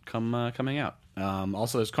 come hang out.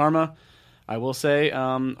 Also, there's Karma. I will say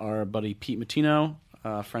our buddy Pete Matino,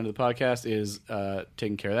 friend of the podcast, is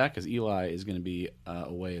taking care of that because Eli is going to be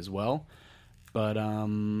away as well. But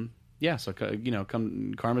yeah, so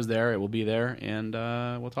come. Karma's there. It will be there, and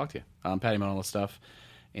we'll talk to you. Patty on all this stuff.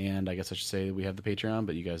 And I guess I should say we have the Patreon,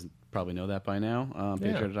 but you guys probably know that by now.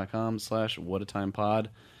 Patreon.com/whatatimepod.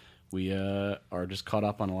 We are just caught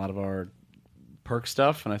up on a lot of our perk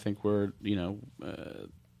stuff, and I think we're,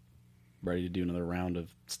 ready to do another round of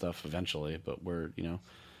stuff eventually, but we're,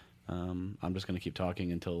 I'm just going to keep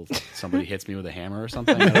talking until somebody hits me with a hammer or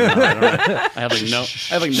something. I don't know. I have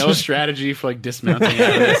no strategy for dismounting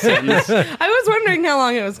out of this sentence. I was wondering how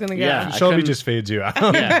long it was going to go. Yeah. I Shelby couldn't- just fades you out.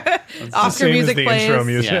 Yeah. Oscar Same music as the plays. intro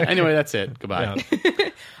music. Yeah. Anyway, that's it. Goodbye.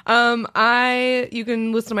 Yeah. You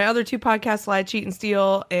can listen to my other two podcasts, Lie, Cheat, and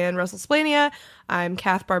Steal, and WrestleSplania. I'm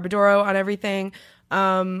Kath Barbadoro on everything.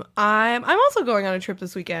 I'm also going on a trip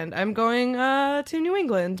this weekend. I'm going to New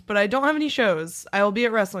England, but I don't have any shows. I will be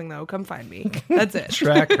at wrestling though. Come find me. That's it.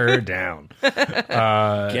 Track her down.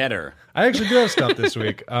 Get her. I actually do have stuff this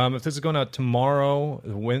week. If this is going out tomorrow,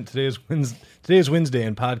 today is Wednesday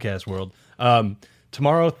in podcast world.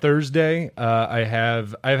 Tomorrow, Thursday,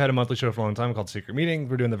 I've had a monthly show for a long time called Secret Meeting.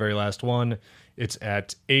 We're doing the very last one. It's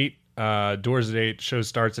at 8. Doors at 8. Show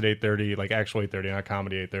starts at 8:30, like actual 8:30, not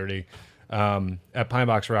comedy 8:30. At Pine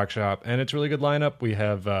Box Rock Shop, and it's a really good lineup. We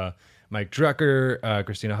have Mike Drucker,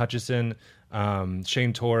 Christina Hutchison,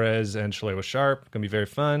 Shane Torres, and Shalewa Sharp. Gonna be very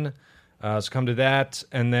fun. So come to that.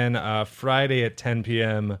 And then Friday at 10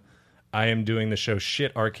 p.m., I am doing the show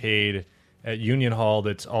Shit Arcade at Union Hall.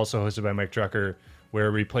 That's also hosted by Mike Drucker,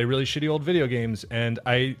 where we play really shitty old video games. And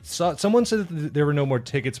I saw someone said that there were no more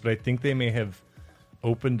tickets, but I think they may have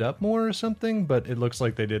opened up more or something. But it looks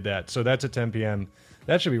like they did that. So that's at 10 p.m.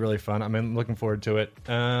 That should be really fun. I'm looking forward to it.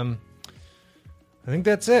 I think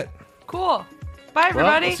that's it. Cool. Bye,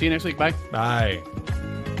 everybody. Well, we'll see you next week. Bye. Bye.